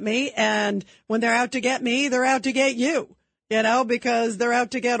to get me. And when they're out to get me, they're out to get you, because they're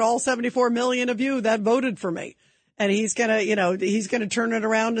out to get all 74 million of you that voted for me. And he's going to turn it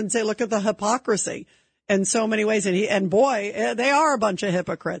around and say, look at the hypocrisy in so many ways. And boy, they are a bunch of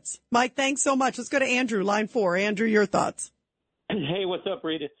hypocrites. Mike, thanks so much. Let's go to Andrew, line 4. Andrew, your thoughts. Hey, what's up,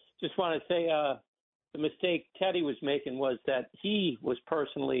 Rita? Just want to say the mistake Teddy was making was that Teddy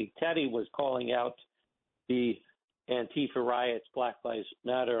was calling out the Antifa riots, Black Lives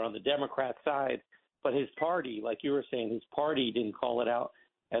Matter on the Democrat side, but his party, like you were saying, his party didn't call it out,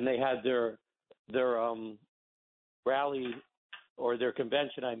 and they had their rally or their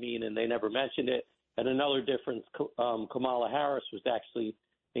convention, and they never mentioned it. And another difference, Kamala Harris was actually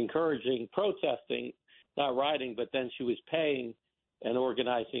encouraging protesting, not rioting, but then she was paying and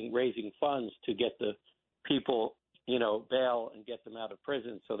organizing, raising funds to get the people, bail and get them out of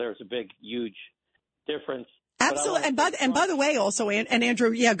prison. So there's a big, huge difference. Absolutely. And by the way, also, and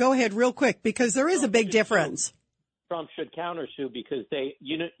Andrew, yeah, go ahead real quick, because there is a big difference. Trump should countersue because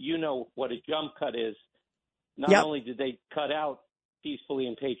you know what a jump cut is. Not Yep. only did they cut out peacefully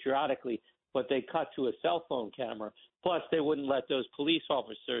and patriotically, but they cut to a cell phone camera. Plus, they wouldn't let those police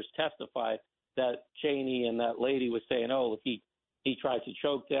officers testify that Cheney and that lady was saying, oh, he tried to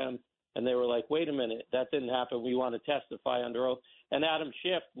choke them. And they were like, wait a minute, that didn't happen. We want to testify under oath. And Adam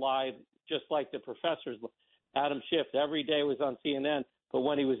Schiff lied just like the professors. Adam Schiff every day was on CNN, but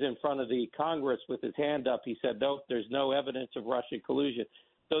when he was in front of the Congress with his hand up, he said, nope, there's no evidence of Russian collusion.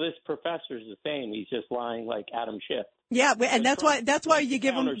 So this professor is the same. He's just lying like Adam Schiff. Yeah, and that's why you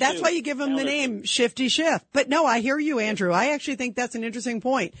give him the name Shifty Schiff. But no, I hear you, Andrew. I actually think that's an interesting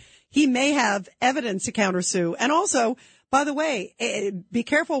point. He may have evidence to countersue. And also, by the way, be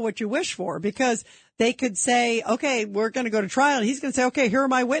careful what you wish for, because they could say, okay, we're going to go to trial. And he's going to say, okay, here are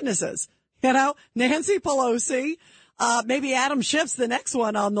my witnesses. Nancy Pelosi, maybe Adam Schiff's the next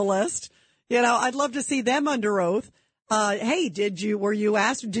one on the list. I'd love to see them under oath. Hey, did you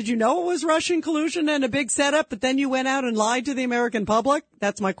know it was Russian collusion and a big setup, but then you went out and lied to the American public?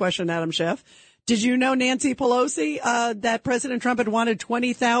 That's my question, Adam Schiff. Did you know, Nancy Pelosi, that President Trump had wanted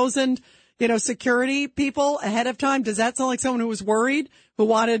 20,000, security people ahead of time? Does that sound like someone who was worried, who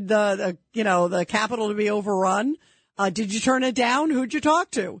wanted the Capitol to be overrun? Did you turn it down? Who'd you talk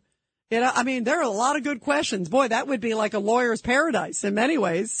to? There are a lot of good questions. Boy, that would be like a lawyer's paradise in many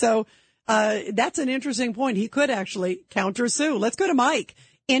ways. So, that's an interesting point. He could actually countersue. Let's go to Mike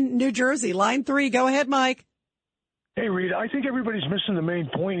in New Jersey, line 3. Go ahead, Mike. Hey, Rita, I think everybody's missing the main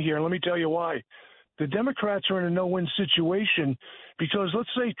point here. Let me tell you why. The Democrats are in a no-win situation because let's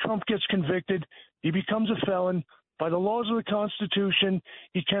say Trump gets convicted, he becomes a felon. By the laws of the Constitution,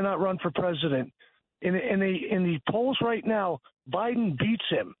 he cannot run for president. In the polls right now, Biden beats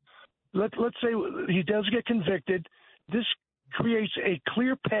him. Let's say he does get convicted. This creates a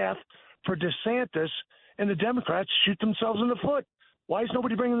clear path for DeSantis, and the Democrats shoot themselves in the foot. Why is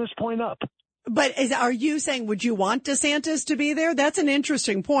nobody bringing this point up? But are you saying, would you want DeSantis to be there? That's an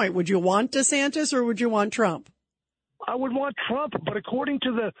interesting point. Would you want DeSantis or would you want Trump? I would want Trump, but according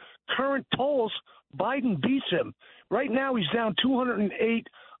to the current polls, Biden beats him. Right now, he's down 208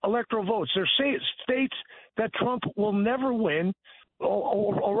 electoral votes. There's states that Trump will never win.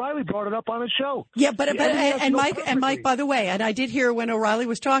 O'Reilly brought it up on his show. Yeah, but Mike, by the way, and I did hear when O'Reilly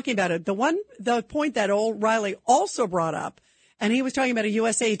was talking about it, the point that O'Reilly also brought up, and he was talking about a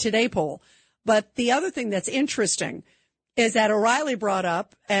USA Today poll. But the other thing that's interesting is that O'Reilly brought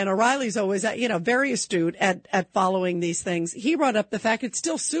up, and O'Reilly's always, very astute at following these things. He brought up the fact it's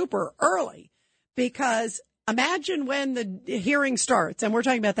still super early, because imagine when the hearing starts, and we're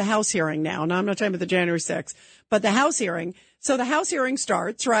talking about the House hearing now, and I'm not talking about the January 6th, but the House hearing. So the House hearing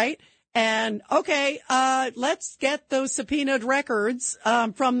starts, right? And okay, let's get those subpoenaed records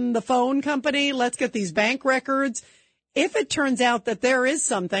from the phone company. Let's get these bank records. If it turns out that there is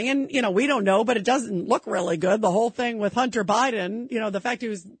something, and, we don't know, but it doesn't look really good, the whole thing with Hunter Biden, the fact he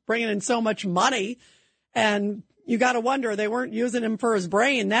was bringing in so much money, and you got to wonder they weren't using him for his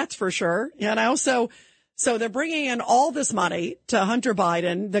brain, that's for sure. So they're bringing in all this money to Hunter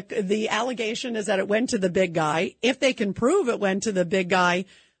Biden. The allegation is that it went to the big guy. If they can prove it went to the big guy,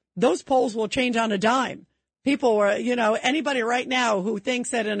 those polls will change on a dime. People are, anybody right now who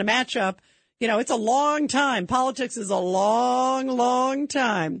thinks that in a matchup, it's a long time. Politics is a long, long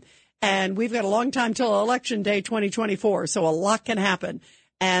time. And we've got a long time till Election Day 2024. So a lot can happen.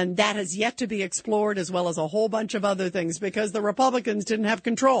 And that has yet to be explored, as well as a whole bunch of other things, because the Republicans didn't have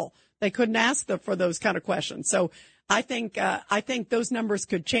control. They couldn't ask them for those kind of questions. So I think those numbers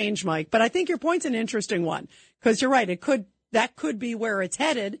could change, Mike. But I think your point's an interesting one, because you're right. It could that could be where it's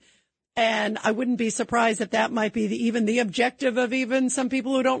headed. And I wouldn't be surprised if that might be even the objective of even some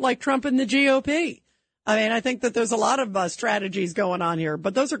people who don't like Trump and the GOP. I mean, I think that there's a lot of strategies going on here,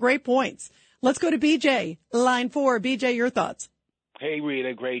 but those are great points. Let's go to BJ, line 4. BJ, your thoughts. Hey,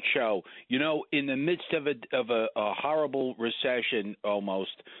 Rita, great show. You know, in the midst of a horrible recession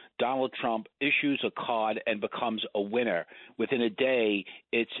almost, Donald Trump issues a card and becomes a winner. Within a day,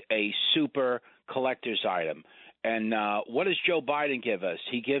 it's a super collector's item. And what does Joe Biden give us?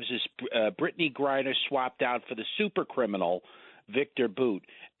 He gives us Brittany Griner swapped out for the super criminal, Victor Bout.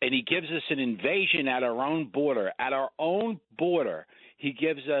 And he gives us an invasion at our own border. At our own border, he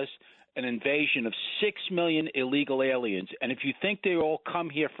gives us an invasion of 6 million illegal aliens. And if you think they all come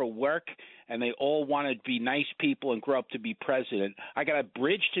here for work and they all want to be nice people and grow up to be president, I got a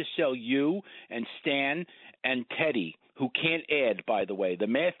bridge to sell you and Stan and Teddy, who can't add, by the way. The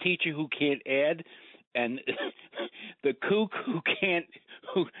math teacher who can't add, and the kook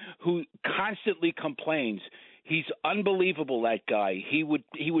who constantly complains. He's unbelievable, that guy. He would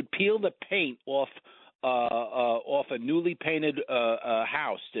peel the paint off a newly painted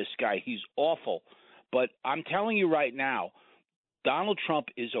house, this guy. He's awful. But I'm telling you right now, Donald Trump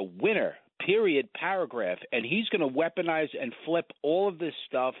is a winner, period, paragraph, and he's going to weaponize and flip all of this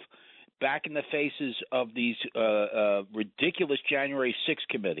stuff back in the faces of these ridiculous January 6th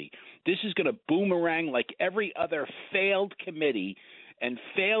committee. This is going to boomerang like every other failed committee and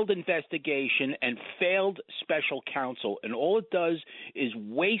failed investigation and failed special counsel. And all it does is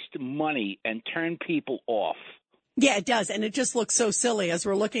waste money and turn people off. Yeah, it does. And it just looks so silly as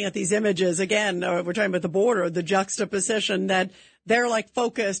we're looking at these images. Again, we're talking about the border, the juxtaposition that they're like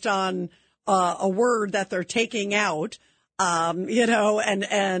focused on a word that they're taking out. And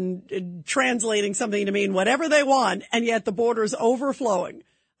translating something to mean whatever they want, and yet the border's overflowing.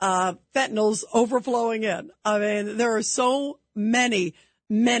 Fentanyl's overflowing in. I mean, there are so many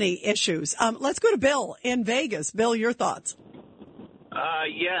issues. Let's go to Bill in Vegas. Bill, your thoughts.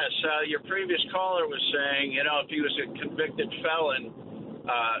 Yes, your previous caller was saying, if he was a convicted felon,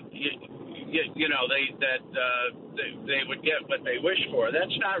 they would get what they wish for.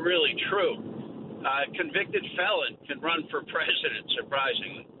 That's not really true. Convicted felon can run for president,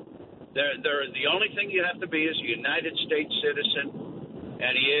 surprisingly. The only thing you have to be is a United States citizen,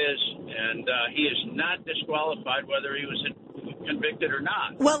 and he is not disqualified whether he was convicted or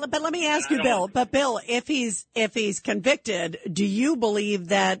not. Well, but let me ask you, Bill. But Bill, if he's convicted, do you believe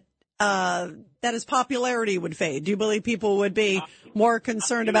that his popularity would fade? Do you believe people would be more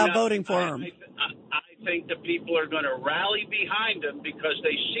concerned about voting for him? I think the people are going to rally behind him because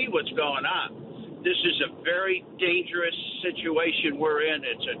they see what's going on. This is a very dangerous situation we're in.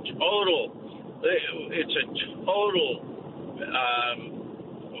 It's a total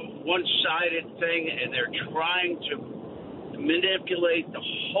one-sided thing, and they're trying to manipulate the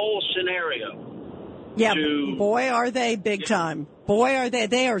whole scenario. Yeah, boy, are they big time. Boy, are they.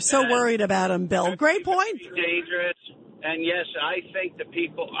 They are so worried about him, Bill. Great point. Dangerous. And yes, I think the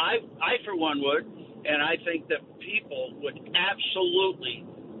people, I for one would, and I think the people would absolutely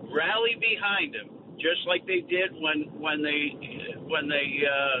rally behind him, just like they did when they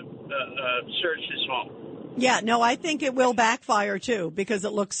searched his home. Yeah, no, I think it will backfire too, because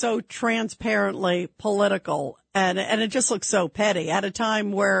it looks so transparently political, and it just looks so petty at a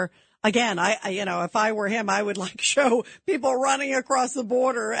time where, again, I if I were him, I would show people running across the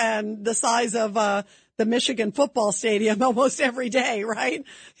border and the size of the Michigan football stadium almost every day, right?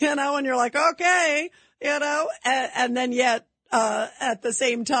 And you're like, okay, and then yet. At the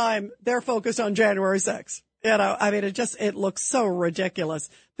same time, they're focused on January 6th. It looks so ridiculous.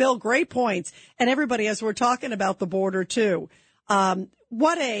 Bill, great points. And everybody, as we're talking about the border too,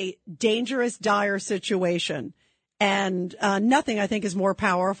 what a dangerous, dire situation. And nothing, I think, is more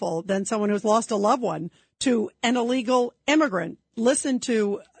powerful than someone who's lost a loved one to an illegal immigrant. Listen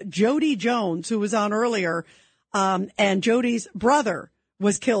to Jody Jones, who was on earlier, and Jody's brother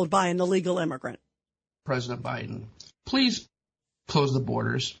was killed by an illegal immigrant. President Biden, please close the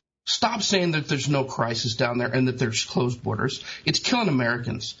borders. Stop saying that there's no crisis down there and that there's closed borders. It's killing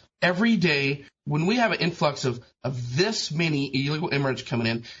Americans. Every day, when we have an influx of this many illegal immigrants coming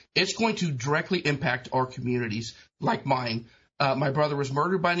in, it's going to directly impact our communities like mine. My brother was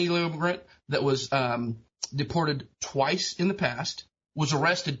murdered by an illegal immigrant that was deported twice in the past, was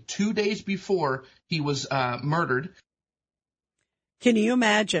arrested 2 days before he was murdered. Can you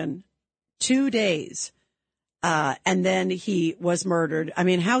imagine 2 days? And then he was murdered. I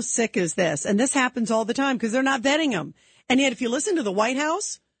mean, how sick is this? And this happens all the time because they're not vetting him. And yet, if you listen to the White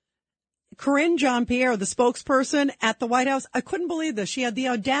House, Karine Jean-Pierre, the spokesperson at the White House, I couldn't believe this. She had the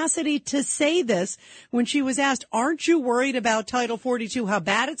audacity to say this when she was asked, aren't you worried about Title 42, how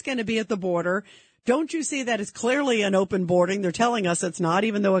bad it's going to be at the border? Don't you see that it's clearly an open boarding? They're telling us it's not,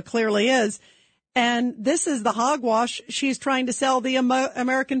 even though it clearly is. And this is the hogwash she's trying to sell the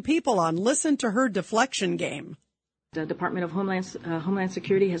American people on. Listen to her deflection game. The Department of Homeland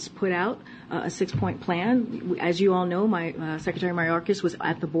Security has put out a 6-point plan. As you all know, my Secretary Mayorkas was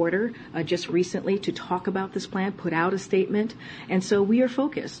at the border just recently to talk about this plan, put out a statement. And so we are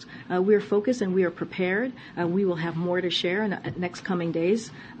focused. We are focused and we are prepared. We will have more to share in the next coming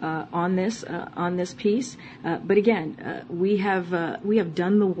days on this piece. But again, we have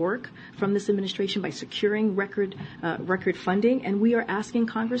done the work from this administration by securing record funding, and we are asking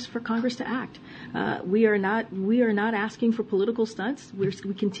Congress to act. We are not asking for political stunts.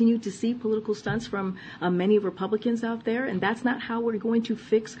 We continue to see political stunts from many Republicans out there, and that's not how we're going to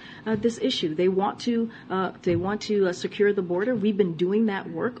fix this issue. They want to secure the border. We've been doing that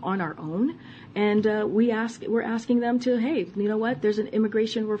work on our own, and we're asking them to, hey, you know what? There's an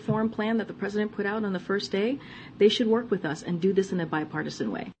immigration reform plan that the president put out on the first day. They should work with us and do this in a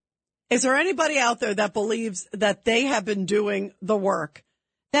bipartisan way. Is there anybody out there that believes that they have been doing the work?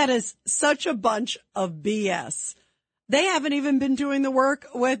 That is such a bunch of BS. They haven't even been doing the work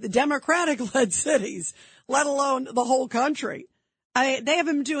with Democratic-led cities, let alone the whole country. They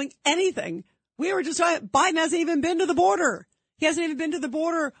haven't been doing anything. We were just talking, Biden hasn't even been to the border. He hasn't even been to the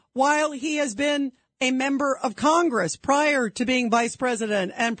border while he has been a member of Congress prior to being vice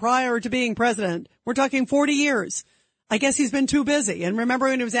president and prior to being president. We're talking 40 years. I guess he's been too busy. And remember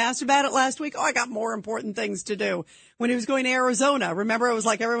when he was asked about it last week? Oh, I got more important things to do. When he was going to Arizona, remember it was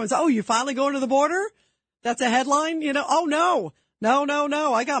like everyone's, oh, you finally going to the border? That's a headline, you know? Oh,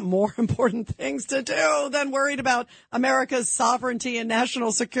 no. I got more important things to do than worried about America's sovereignty and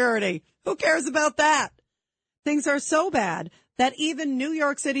national security. Who cares about that? Things are so bad that even New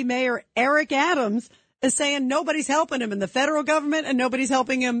York City Mayor Eric Adams is saying nobody's helping him in the federal government and nobody's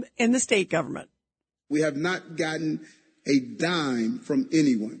helping him in the state government. We have not gotten a dime from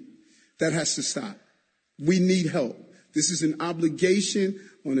anyone. That has to stop. We need help. This is an obligation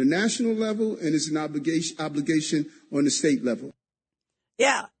on a national level, and it's an obligation on the state level.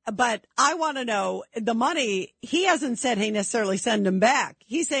 Yeah, but I want to know the money. He hasn't said he necessarily send them back.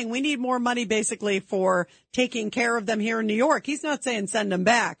 He's saying we need more money basically for taking care of them here in New York. He's not saying send them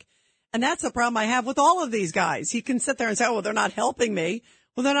back. And that's the problem I have with all of these guys. He can sit there and say, oh, well, they're not helping me.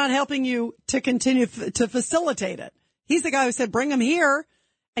 Well, they're not helping you to continue to facilitate it. He's the guy who said, bring them here.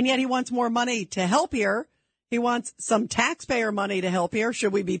 And yet he wants more money to help here. He wants some taxpayer money to help here.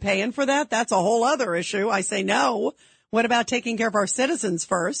 Should we be paying for that? That's a whole other issue. I say no. What about taking care of our citizens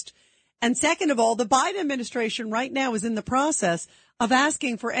first? And second of all, the Biden administration right now is in the process of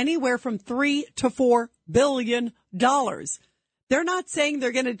asking for anywhere from $3 to $4 billion. They're not saying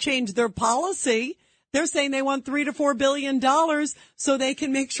they're going to change their policy. They're saying they want $3 to $4 billion so they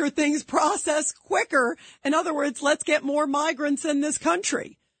can make sure things process quicker. In other words, let's get more migrants in this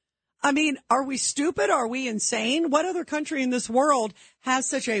country. I mean, are we stupid? Are we insane? What other country in this world has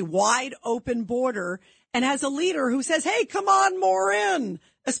such a wide open border and has a leader who says, hey, come on, more in,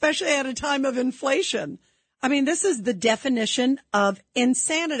 especially at a time of inflation? I mean, this is the definition of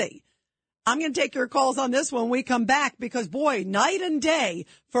insanity. I'm going to take your calls on this when we come back because, boy, night and day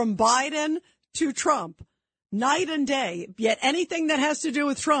from Biden to Trump, night and day. Yet anything that has to do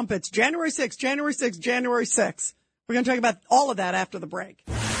with Trump, it's January 6th, January 6th, January 6th. We're going to talk about all of that after the break.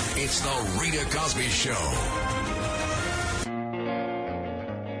 It's the Rita Cosby Show.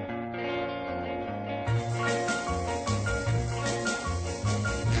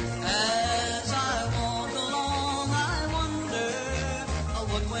 As I walk along, I wonder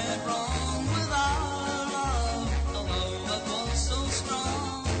what went wrong with our love, a love that was so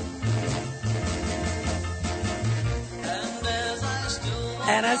strong.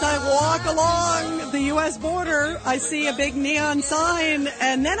 And as I walk along the U.S. border, I see a big neon sign,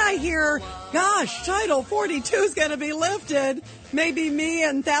 and then I hear, gosh, Title 42 is going to be lifted. Maybe me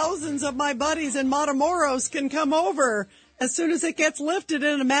and thousands of my buddies in Matamoros can come over as soon as it gets lifted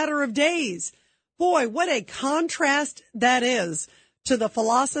in a matter of days. Boy, what a contrast that is to the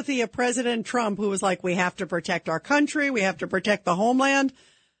philosophy of President Trump, who was like, we have to protect our country, we have to protect the homeland.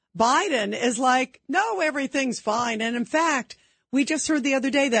 Biden is like, no, everything's fine. And in fact, we just heard the other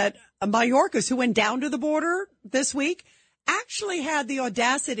day that Mayorkas, who went down to the border this week, actually had the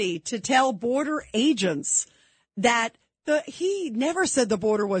audacity to tell border agents that he never said the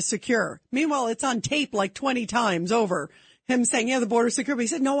border was secure. Meanwhile, it's on tape like 20 times over, him saying, yeah, the border's secure. But he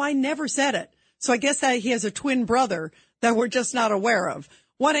said, no, I never said it. So I guess that he has a twin brother that we're just not aware of.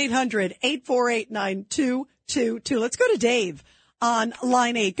 1-800-848-9222. Let's go to Dave on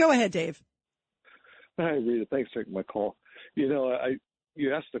line 8. Go ahead, Dave. Hi, Rita. Thanks for taking my call. You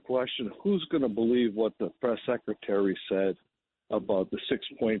asked the question, who's going to believe what the press secretary said about the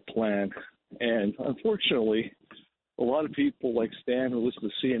 6-point plan? And unfortunately, a lot of people like Stan who listen to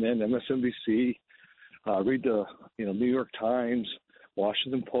CNN, MSNBC, read the New York Times,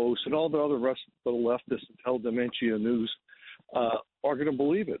 Washington Post, and all the other rest of the leftists and tell dementia news are going to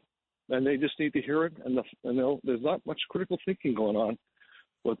believe it. And they just need to hear it. And there's not much critical thinking going on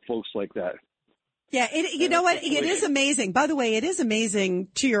with folks like that. Yeah, you know what? It is amazing. By the way, it is amazing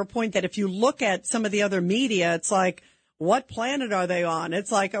to your point that if you look at some of the other media, it's like, what planet are they on? It's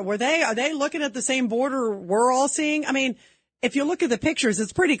like, are they looking at the same border we're all seeing? I mean, if you look at the pictures,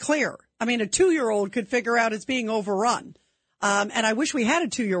 it's pretty clear. I mean, a 2-year-old could figure out it's being overrun. And I wish we had a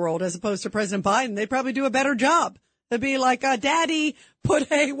 2-year-old as opposed to President Biden. They'd probably do a better job. They'd be like, Daddy,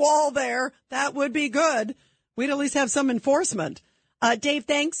 put a wall there. That would be good. We'd at least have some enforcement. Dave,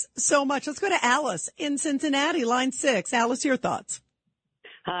 thanks so much. Let's go to Alice in Cincinnati, line 6. Alice, your thoughts.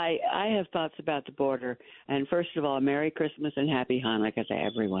 Hi, I have thoughts about the border. And first of all, Merry Christmas and Happy Hanukkah to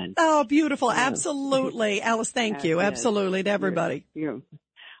everyone. Oh, beautiful. Absolutely. Alice, thank you. Absolutely to everybody.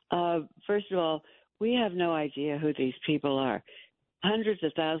 First of all, we have no idea who these people are. Hundreds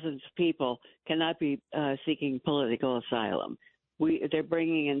of thousands of people cannot be seeking political asylum. They're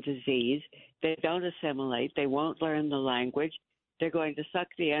bringing in disease. They don't assimilate. They won't learn the language. They're going to suck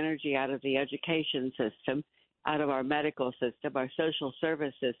the energy out of the education system, out of our medical system, our social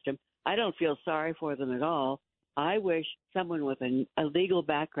service system. I don't feel sorry for them at all. I wish someone with a legal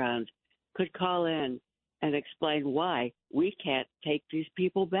background could call in and explain why we can't take these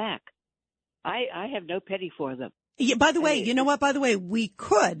people back. I have no pity for them. Yeah, by the way, you know what? By the way, we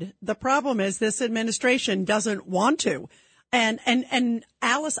could. The problem is this administration doesn't want to. And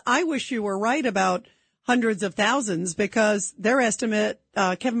Alice, I wish you were right about hundreds of thousands, because their estimate,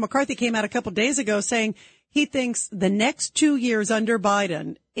 Kevin McCarthy came out a couple of days ago saying he thinks the next 2 years under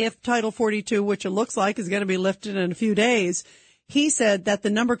Biden, if Title 42, which it looks like is going to be lifted in a few days, he said that the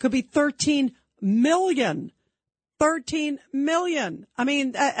number could be 13 million. 13 million. I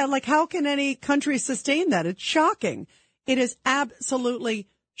mean, like, how can any country sustain that? It's shocking. It is absolutely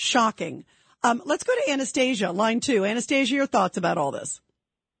shocking. Let's go to Anastasia, line 2. Anastasia, your thoughts about all this.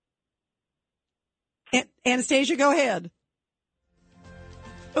 Anastasia, go ahead.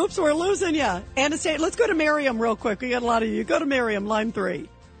 Oops, we're losing you. Anastasia, let's go to Miriam real quick. We got a lot of you. Go to Miriam, line 3.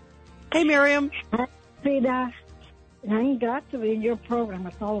 Hey, Miriam. Frida, I'm glad to be in your program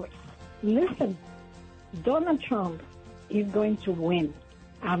as always. Listen, Donald Trump is going to win,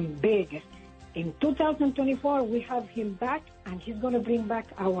 and big. In 2024, we have him back, and he's going to bring back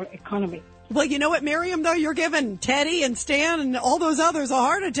our economy. Well, you know what, Miriam, though? You're giving Teddy and Stan and all those others a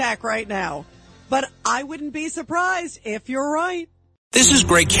heart attack right now. But I wouldn't be surprised if you're right. This is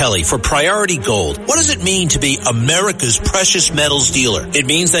Greg Kelly for Priority Gold. What does it mean to be America's precious metals dealer? It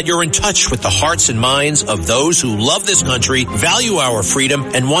means that you're in touch with the hearts and minds of those who love this country, value our freedom,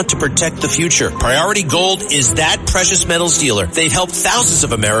 and want to protect the future. Priority Gold is that precious metals dealer. They've helped thousands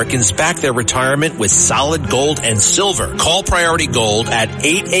of Americans back their retirement with solid gold and silver. Call Priority Gold at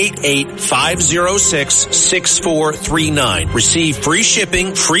 888-506-6439. Receive free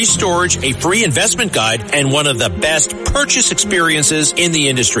shipping, free storage, a free investment guide, and one of the best purchase experiences in the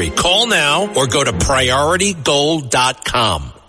industry. Call now or go to PriorityGold.com.